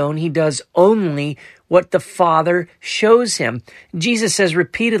on his own. He does only what the Father shows him. Jesus says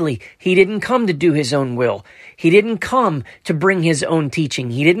repeatedly, he didn't come to do his own will. He didn't come to bring his own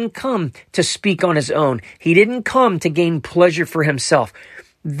teaching. He didn't come to speak on his own. He didn't come to gain pleasure for himself.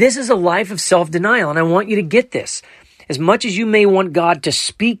 This is a life of self-denial, and I want you to get this. As much as you may want God to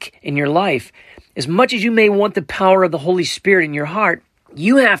speak in your life, as much as you may want the power of the Holy Spirit in your heart,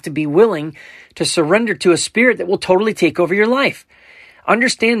 you have to be willing to surrender to a spirit that will totally take over your life.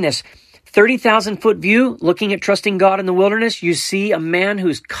 Understand this. 30,000-foot view, looking at trusting God in the wilderness, you see a man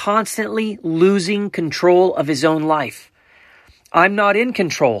who's constantly losing control of his own life. I'm not in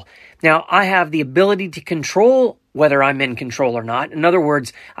control. Now, I have the ability to control whether I'm in control or not. In other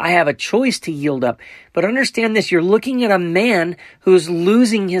words, I have a choice to yield up. But understand this, you're looking at a man who's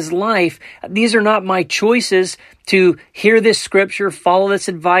losing his life. These are not my choices to hear this scripture, follow this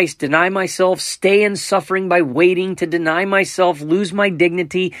advice, deny myself, stay in suffering by waiting, to deny myself, lose my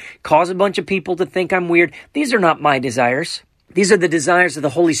dignity, cause a bunch of people to think I'm weird. These are not my desires. These are the desires of the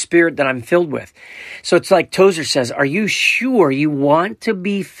Holy Spirit that I'm filled with. So it's like Tozer says, are you sure you want to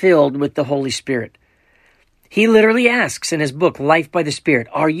be filled with the Holy Spirit? He literally asks in his book, Life by the Spirit,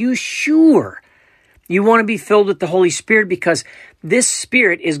 are you sure You want to be filled with the Holy Spirit because this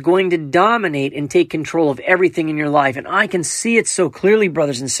Spirit is going to dominate and take control of everything in your life. And I can see it so clearly,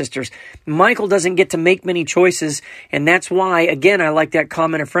 brothers and sisters. Michael doesn't get to make many choices. And that's why, again, I like that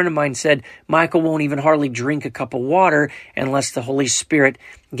comment a friend of mine said, Michael won't even hardly drink a cup of water unless the Holy Spirit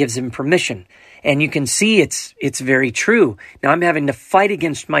gives him permission. And you can see it's very true. Now I'm having to fight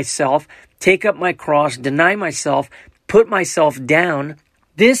against myself, take up my cross, deny myself, put myself down.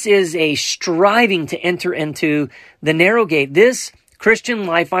 This is a striving to enter into the narrow gate. This Christian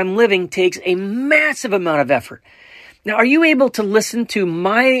life I'm living takes a massive amount of effort. Now, are you able to listen to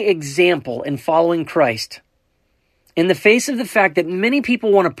my example in following Christ? In the face of the fact that many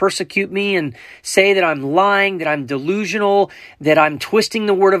people want to persecute me and say that I'm lying, that I'm delusional, that I'm twisting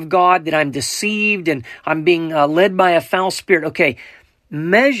the word of God, that I'm deceived, and I'm being led by a foul spirit. Okay,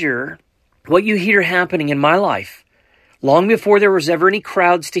 measure what you hear happening in my life long before there was ever any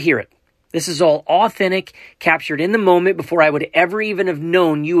crowds to hear it. This is all authentic, captured in the moment before I would ever even have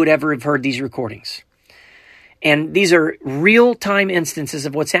known you would ever have heard these recordings. And these are real-time instances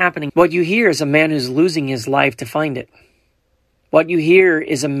of what's happening. What you hear is a man who's losing his life to find it. What you hear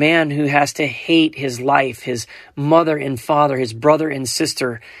is a man who has to hate his life, his mother and father, his brother and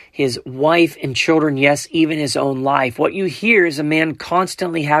sister, his wife and children, yes, even his own life. What you hear is a man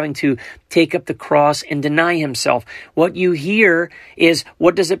constantly having to take up the cross and deny himself. What you hear is,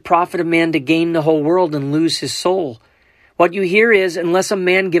 what does it profit a man to gain the whole world and lose his soul? What you hear is, unless a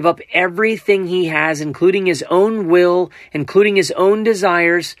man give up everything he has, including his own will, including his own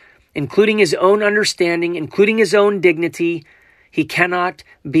desires, including his own understanding, including his own dignity, he cannot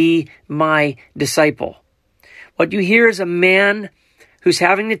be my disciple. What you hear is a man who's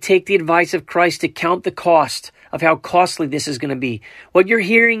having to take the advice of Christ to count the cost of how costly this is going to be. What you're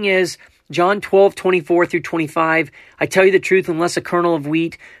hearing is John 12:24 through 25. I tell you the truth, unless a kernel of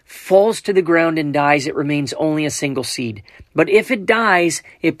wheat falls to the ground and dies, it remains only a single seed. But if it dies,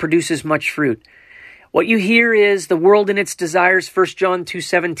 it produces much fruit. What you hear is the world and its desires, 1 John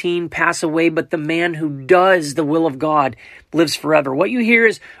 2:17, pass away, but the man who does the will of God lives forever. What you hear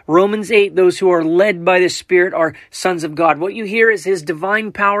is Romans 8, those who are led by the Spirit are sons of God. What you hear is His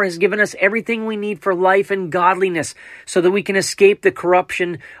divine power has given us everything we need for life and godliness so that we can escape the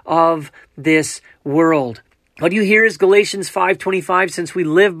corruption of this world. What you hear is Galatians 5:25, since we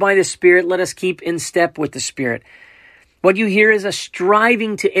live by the Spirit, let us keep in step with the Spirit. What you hear is a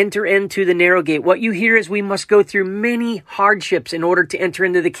striving to enter into the narrow gate. What you hear is we must go through many hardships in order to enter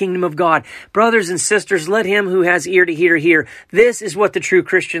into the kingdom of God. Brothers and sisters, let him who has ear to hear, hear. This is what the true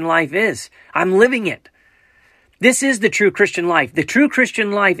Christian life is. I'm living it. This is the true Christian life. The true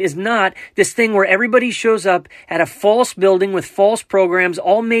Christian life is not this thing where everybody shows up at a false building with false programs,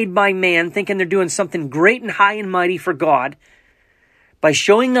 all made by man, thinking they're doing something great and high and mighty for God by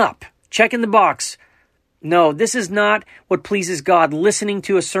showing up, checking the box. No, this is not what pleases God. Listening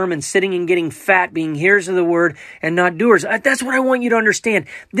to a sermon, sitting and getting fat, being hearers of the word and not doers. That's what I want you to understand.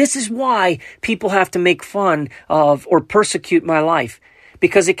 This is why people have to make fun of or persecute my life.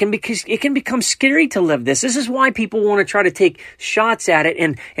 Because it can become scary to live this. This is why people want to try to take shots at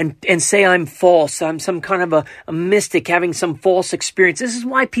it and say I'm false. I'm some kind of a mystic having some false experience. This is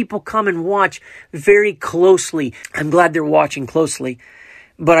why people come and watch very closely. I'm glad they're watching closely,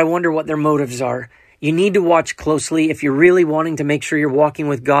 but I wonder what their motives are. You need to watch closely. If you're really wanting to make sure you're walking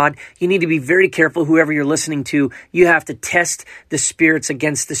with God, you need to be very careful whoever you're listening to. You have to test the spirits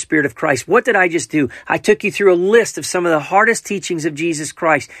against the Spirit of Christ. What did I just do? I took you through a list of some of the hardest teachings of Jesus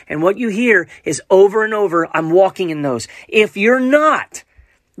Christ. And what you hear is over and over, I'm walking in those. If you're not,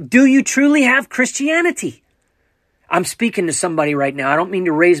 do you truly have Christianity? I'm speaking to somebody right now. I don't mean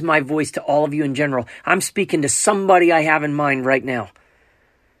to raise my voice to all of you in general. I'm speaking to somebody I have in mind right now.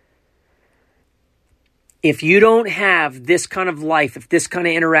 If you don't have this kind of life, if this kind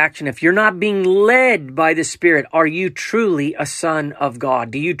of interaction, if you're not being led by the Spirit, are you truly a son of God?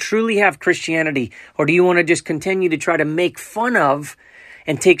 Do you truly have Christianity? Or do you want to just continue to try to make fun of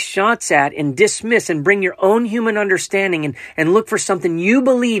and take shots at and dismiss and bring your own human understanding and look for something you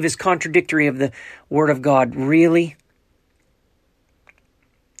believe is contradictory of the Word of God? Really?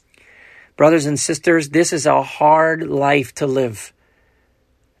 Brothers and sisters, this is a hard life to live.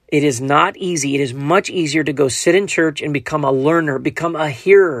 It is not easy. It is much easier to go sit in church and become a learner, become a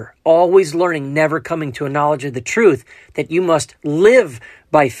hearer, always learning, never coming to a knowledge of the truth that you must live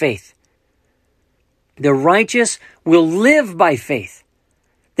by faith. The righteous will live by faith.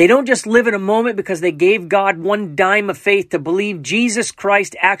 They don't just live in a moment because they gave God one dime of faith to believe Jesus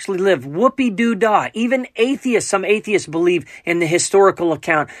Christ actually lived. Whoopie-doo-dah. Even atheists, some atheists believe in the historical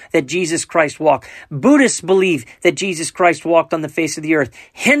account that Jesus Christ walked. Buddhists believe that Jesus Christ walked on the face of the earth.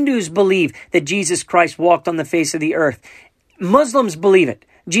 Hindus believe that Jesus Christ walked on the face of the earth. Muslims believe it.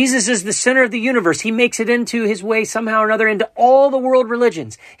 Jesus is the center of the universe. He makes it into his way somehow or another into all the world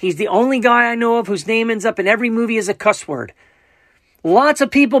religions. He's the only guy I know of whose name ends up in every movie as a cuss word. Lots of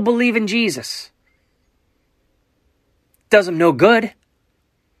people believe in Jesus. Does them no good.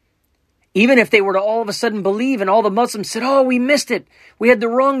 Even if they were to all of a sudden believe and all the Muslims said, oh, we missed it. We had the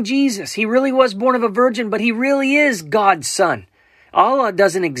wrong Jesus. He really was born of a virgin, but he really is God's son. Allah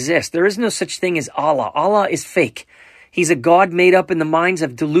doesn't exist. There is no such thing as Allah. Allah is fake. He's a God made up in the minds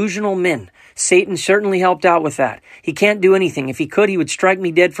of delusional men. Satan certainly helped out with that. He can't do anything. If he could, he would strike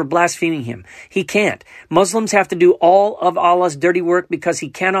me dead for blaspheming him. He can't. Muslims have to do all of Allah's dirty work because he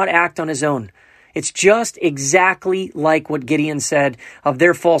cannot act on his own. It's just exactly like what Gideon said of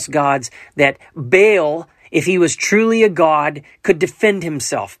their false gods, that Baal, if he was truly a god, could defend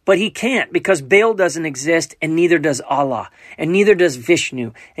himself. But he can't, because Baal doesn't exist, and neither does Allah, and neither does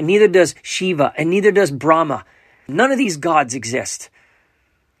Vishnu, and neither does Shiva, and neither does Brahma. None of these gods exist.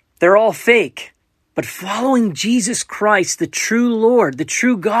 They're all fake. But following Jesus Christ, the true Lord, the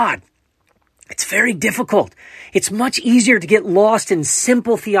true God, it's very difficult. It's much easier to get lost in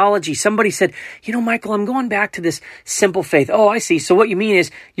simple theology. Somebody said, Michael, I'm going back to this simple faith. Oh, I see. So what you mean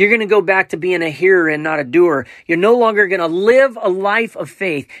is you're going to go back to being a hearer and not a doer. You're no longer going to live a life of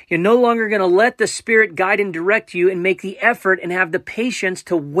faith. You're no longer going to let the Spirit guide and direct you and make the effort and have the patience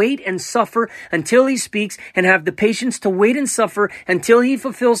to wait and suffer until he speaks, and have the patience to wait and suffer until he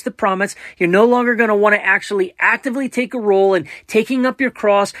fulfills the promise. You're no longer going to want to actually actively take a role in taking up your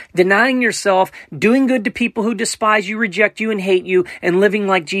cross, denying yourself, doing good to people who despise you, reject you, and hate you, and living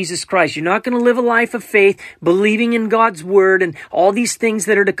like Jesus Christ. You're not going to live a life of faith, believing in God's word and all these things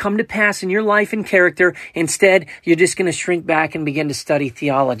that are to come to pass in your life and character. Instead, you're just going to shrink back and begin to study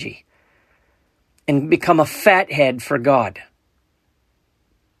theology and become a fathead for God.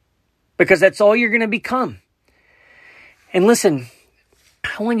 Because that's all you're going to become. And listen,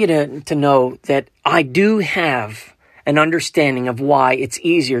 I want you to know that I do have an understanding of why it's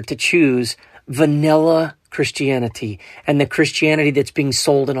easier to choose vanilla Christianity and the Christianity that's being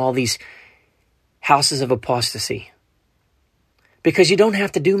sold in all these houses of apostasy. Because you don't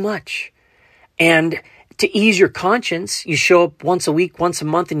have to do much. And to ease your conscience, you show up once a week, once a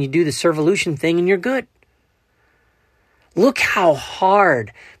month, and you do the servolution thing, and you're good. Look how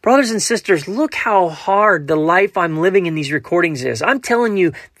hard, brothers and sisters, look how hard the life I'm living in these recordings is. I'm telling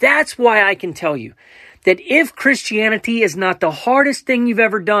you, that's why I can tell you that if Christianity is not the hardest thing you've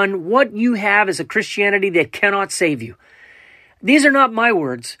ever done, what you have is a Christianity that cannot save you. These are not my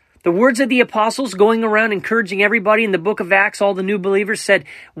words. The words of the apostles going around encouraging everybody in the book of Acts, all the new believers said,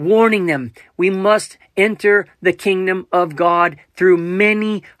 warning them, we must enter the kingdom of God through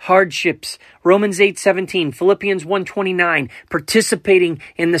many hardships. Romans 8:17, Philippians 1:29, participating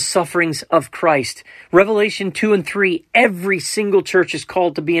in the sufferings of Christ. Revelation 2 and 3, every single church is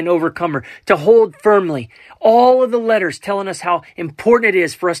called to be an overcomer, to hold firmly. All of the letters telling us how important it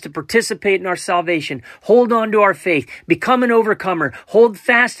is for us to participate in our salvation, hold on to our faith, become an overcomer, hold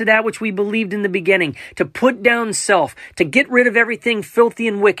fast to that which we believed in the beginning, to put down self, to get rid of everything filthy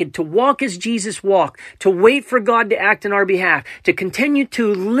and wicked, to walk as Jesus walked, to wait for God to act in our behalf, to continue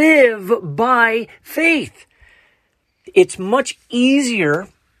to live by faith. It's much easier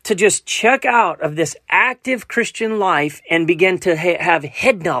to just check out of this active Christian life and begin to have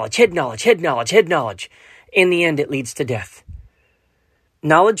head knowledge. In the end, it leads to death.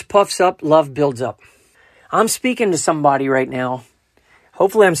 Knowledge puffs up, love builds up. I'm speaking to somebody right now.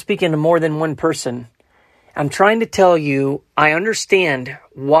 Hopefully I'm speaking to more than one person. I'm trying to tell you, I understand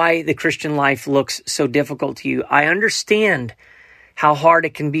why the Christian life looks so difficult to you. I understand how hard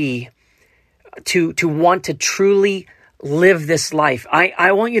it can be to want to truly live this life.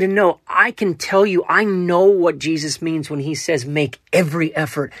 I want you to know, I can tell you, I know what Jesus means when he says, make every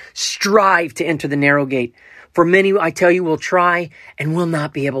effort, strive to enter the narrow gate. For many, I tell you, will try and will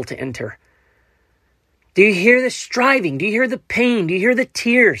not be able to enter. Do you hear the striving? Do you hear the pain? Do you hear the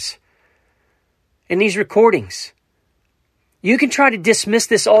tears in these recordings? You can try to dismiss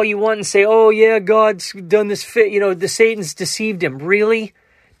this all you want and say, oh yeah, God's done this the Satan's deceived him. Really?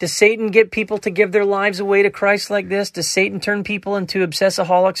 Does Satan get people to give their lives away to Christ like this? Does Satan turn people into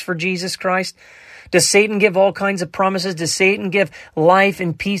obsessaholics for Jesus Christ? Does Satan give all kinds of promises? Does Satan give life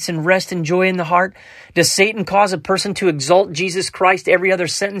and peace and rest and joy in the heart? Does Satan cause a person to exalt Jesus Christ every other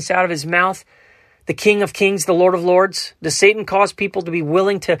sentence out of his mouth? the King of Kings, the Lord of Lords? Does Satan cause people to be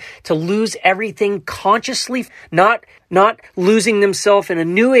willing to lose everything consciously, not losing themselves in a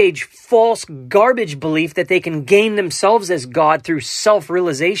new age false garbage belief that they can gain themselves as God through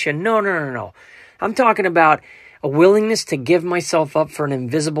self-realization? No. I'm talking about a willingness to give myself up for an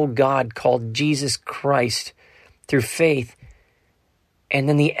invisible God called Jesus Christ through faith, and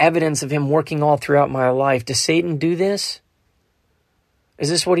then the evidence of him working all throughout my life. Does Satan do this? Is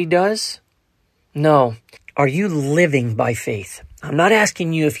this what he does? No. Are you living by faith? I'm not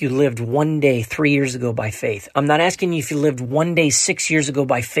asking you if you lived one day 3 years ago by faith. I'm not asking you if you lived one day 6 years ago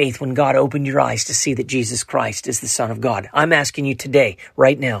by faith when God opened your eyes to see that Jesus Christ is the Son of God. I'm asking you today,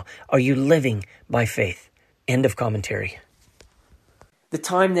 right now, are you living by faith? End of commentary. The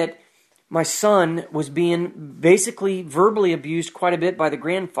time that my son was being basically verbally abused quite a bit by the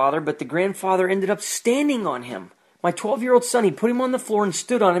grandfather, but the grandfather ended up standing on him. My 12-year-old son, he put him on the floor and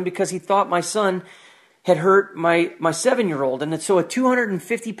stood on him because he thought my son had hurt my 7-year-old. And so a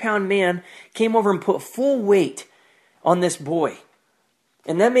 250-pound man came over and put full weight on this boy.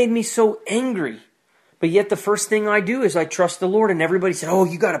 And that made me so angry. But yet the first thing I do is I trust the Lord. And everybody said, oh,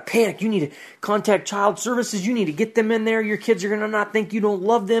 you got to panic. You need to contact child services. You need to get them in there. Your kids are going to not think you don't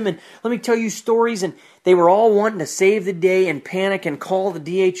love them. And let me tell you stories. And they were all wanting to save the day and panic and call the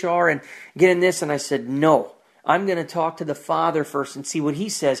DHR and get in this. And I said, no, I'm going to talk to the Father first and see what he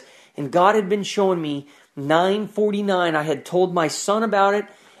says. And God had been showing me 9:49. I had told my son about it.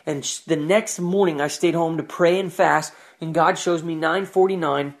 And the next morning I stayed home to pray and fast. And God shows me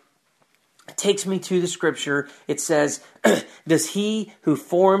 9:49. It takes me to the scripture. It says, does he who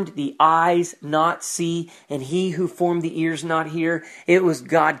formed the eyes not see, and he who formed the ears not hear? It was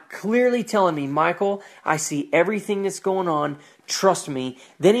God clearly telling me, Michael, I see everything that's going on. Trust me.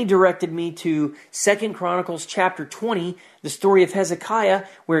 Then he directed me to 2 Chronicles chapter 20, the story of Hezekiah,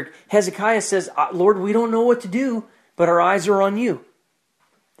 where Hezekiah says, Lord, we don't know what to do, but our eyes are on you.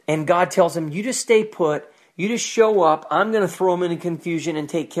 And God tells him, you just stay put. You just show up. I'm going to throw them into confusion and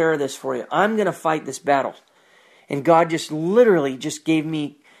take care of this for you. I'm going to fight this battle. And God just literally just gave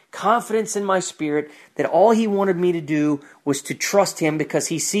me confidence in my spirit that all he wanted me to do was to trust him because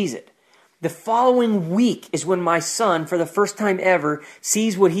he sees it. The following week is when my son, for the first time ever,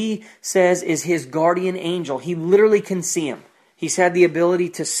 sees what he says is his guardian angel. He literally can see him. He's had the ability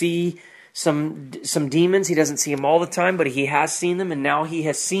to see some demons. He doesn't see them all the time, but he has seen them. And now he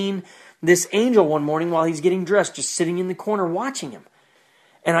has seen this angel one morning while he's getting dressed, just sitting in the corner watching him.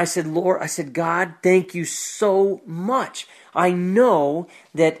 And I said, God, thank you so much. I know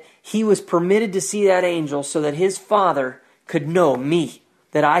that he was permitted to see that angel so that his father could know me,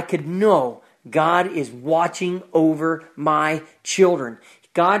 that I could know God is watching over my children.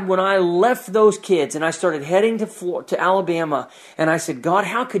 God, when I left those kids and I started heading to Alabama, and I said, God,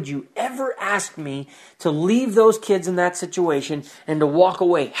 how could you ever ask me to leave those kids in that situation and to walk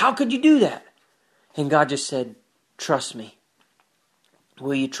away? How could you do that? And God just said, trust me.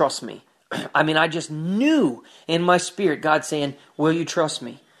 Will you trust me? I just knew in my spirit, God saying, will you trust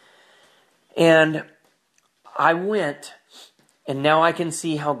me? And I went. And now I can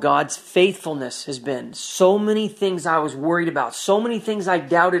see how God's faithfulness has been. So many things I was worried about. So many things I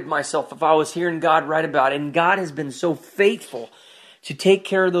doubted myself if I was hearing God right about. And God has been so faithful to take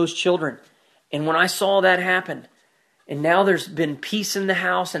care of those children. And when I saw that happen, and now there's been peace in the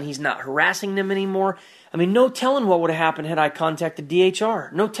house and he's not harassing them anymore. No telling what would have happened had I contacted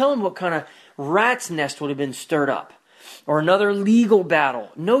DHR. No telling what kind of rat's nest would have been stirred up. Or another legal battle.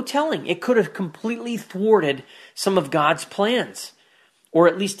 No telling. It could have completely thwarted some of God's plans. Or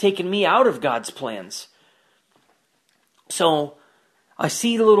at least taken me out of God's plans. So I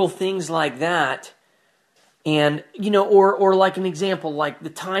see little things like that. And, or like an example, like the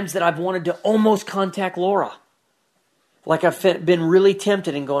times that I've wanted to almost contact Laura. Like I've been really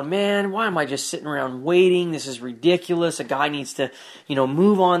tempted and going, man, why am I just sitting around waiting? This is ridiculous. A guy needs to,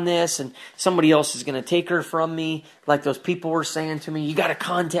 move on this and somebody else is going to take her from me. Like those people were saying to me, you got to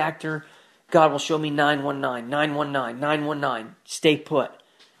contact her. God will show me 919, 919, 919. Stay put.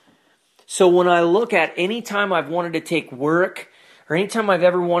 So when I look at any time I've wanted to take work or anytime I've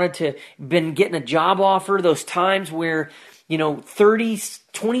ever wanted to been getting a job offer, those times where,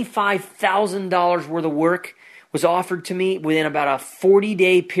 $25,000 worth of work was offered to me within about a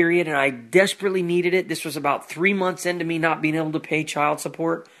 40-day period, and I desperately needed it. This was about 3 months into me not being able to pay child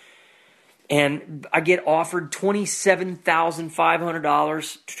support. And I get offered $27,500,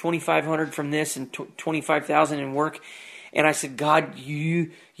 $2,500 from this and $25,000 in work. And I said, God,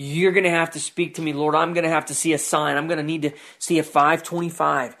 you're going to have to speak to me, Lord. I'm going to have to see a sign. I'm going to need to see a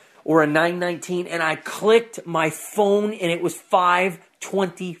 525 or a 919. And I clicked my phone, and it was $5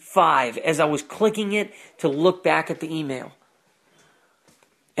 5:25 as I was clicking it to look back at the email.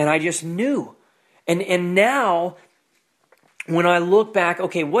 And I just knew. And now, when I look back,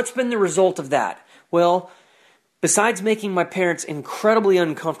 okay, what's been the result of that? Well, besides making my parents incredibly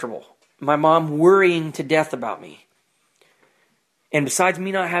uncomfortable, my mom worrying to death about me, and besides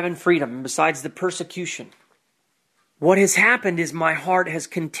me not having freedom, and besides the persecution, what has happened is my heart has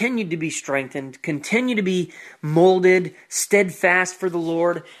continued to be strengthened, continued to be molded, steadfast for the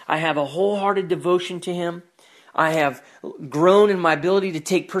Lord. I have a wholehearted devotion to Him. I have grown in my ability to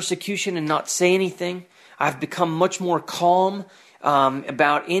take persecution and not say anything. I've become much more calm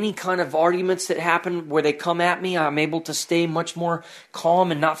about any kind of arguments that happen where they come at me. I'm able to stay much more calm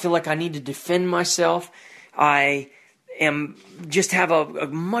and not feel like I need to defend myself. I just have a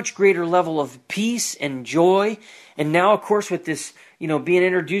much greater level of peace and joy. And now, of course, with this, being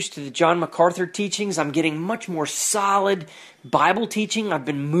introduced to the John MacArthur teachings, I'm getting much more solid Bible teaching. I've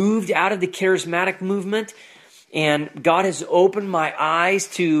been moved out of the charismatic movement, and God has opened my eyes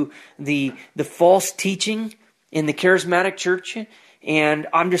to the false teaching in the charismatic church. And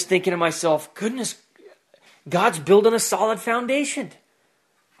I'm just thinking to myself, goodness, God's building a solid foundation.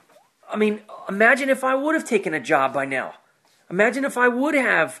 I mean, imagine if I would have taken a job by now. Imagine if I would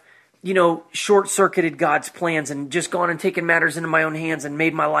have, short-circuited God's plans and just gone and taken matters into my own hands and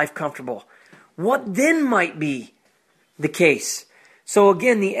made my life comfortable. What then might be the case? So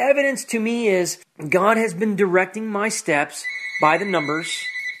again, the evidence to me is God has been directing my steps by the numbers.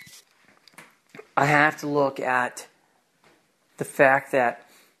 I have to look at the fact that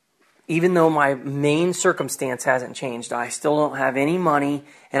even though my main circumstance hasn't changed, I still don't have any money,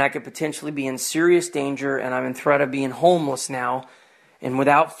 and I could potentially be in serious danger, and I'm in threat of being homeless now and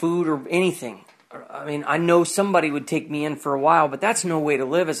without food or anything. I mean, I know somebody would take me in for a while, but that's no way to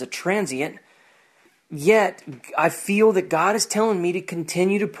live as a transient. Yet, I feel that God is telling me to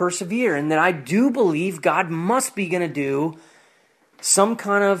continue to persevere, and that I do believe God must be going to do some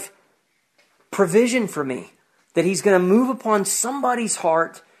kind of provision for me, that He's going to move upon somebody's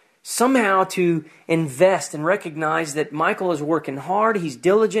heart somehow to invest and recognize that Michael is working hard, he's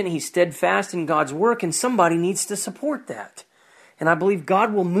diligent, he's steadfast in God's work, and somebody needs to support that. And I believe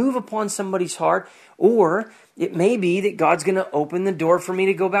God will move upon somebody's heart, or it may be that God's going to open the door for me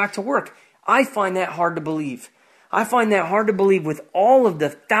to go back to work. I find that hard to believe. I find that hard to believe with all of the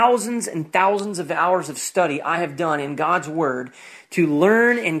thousands and thousands of hours of study I have done in God's Word to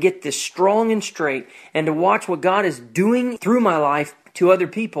learn and get this strong and straight, and to watch what God is doing through my life to other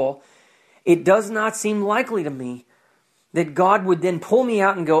people. It does not seem likely to me that God would then pull me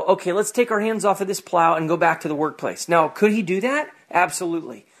out and go, okay, let's take our hands off of this plow and go back to the workplace. Now, could He do that?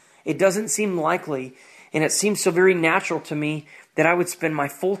 Absolutely. It doesn't seem likely, and it seems so very natural to me that I would spend my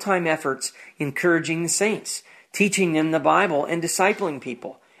full-time efforts encouraging the saints, teaching them the Bible, and discipling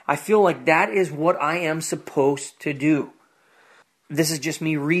people. I feel like that is what I am supposed to do. This is just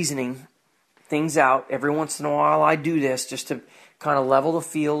me reasoning things out. Every once in a while I do this just to kind of level the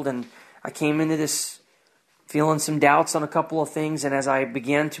field, and I came into this feeling some doubts on a couple of things, and as I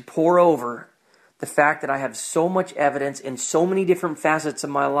began to pour over the fact that I have so much evidence in so many different facets of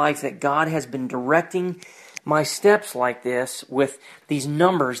my life that God has been directing my steps like this with these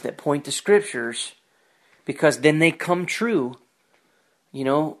numbers that point to Scriptures, because then they come true.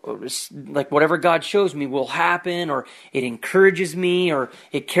 Like whatever God shows me will happen, or it encourages me, or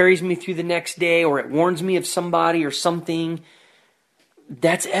it carries me through the next day, or it warns me of somebody or something.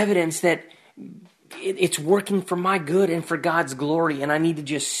 That's evidence that it's working for my good and for God's glory, and I need to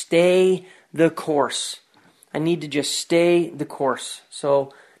just stay the course. I need to just stay the course.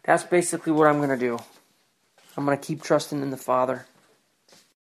 So that's basically what I'm going to do. I'm going to keep trusting in the Father.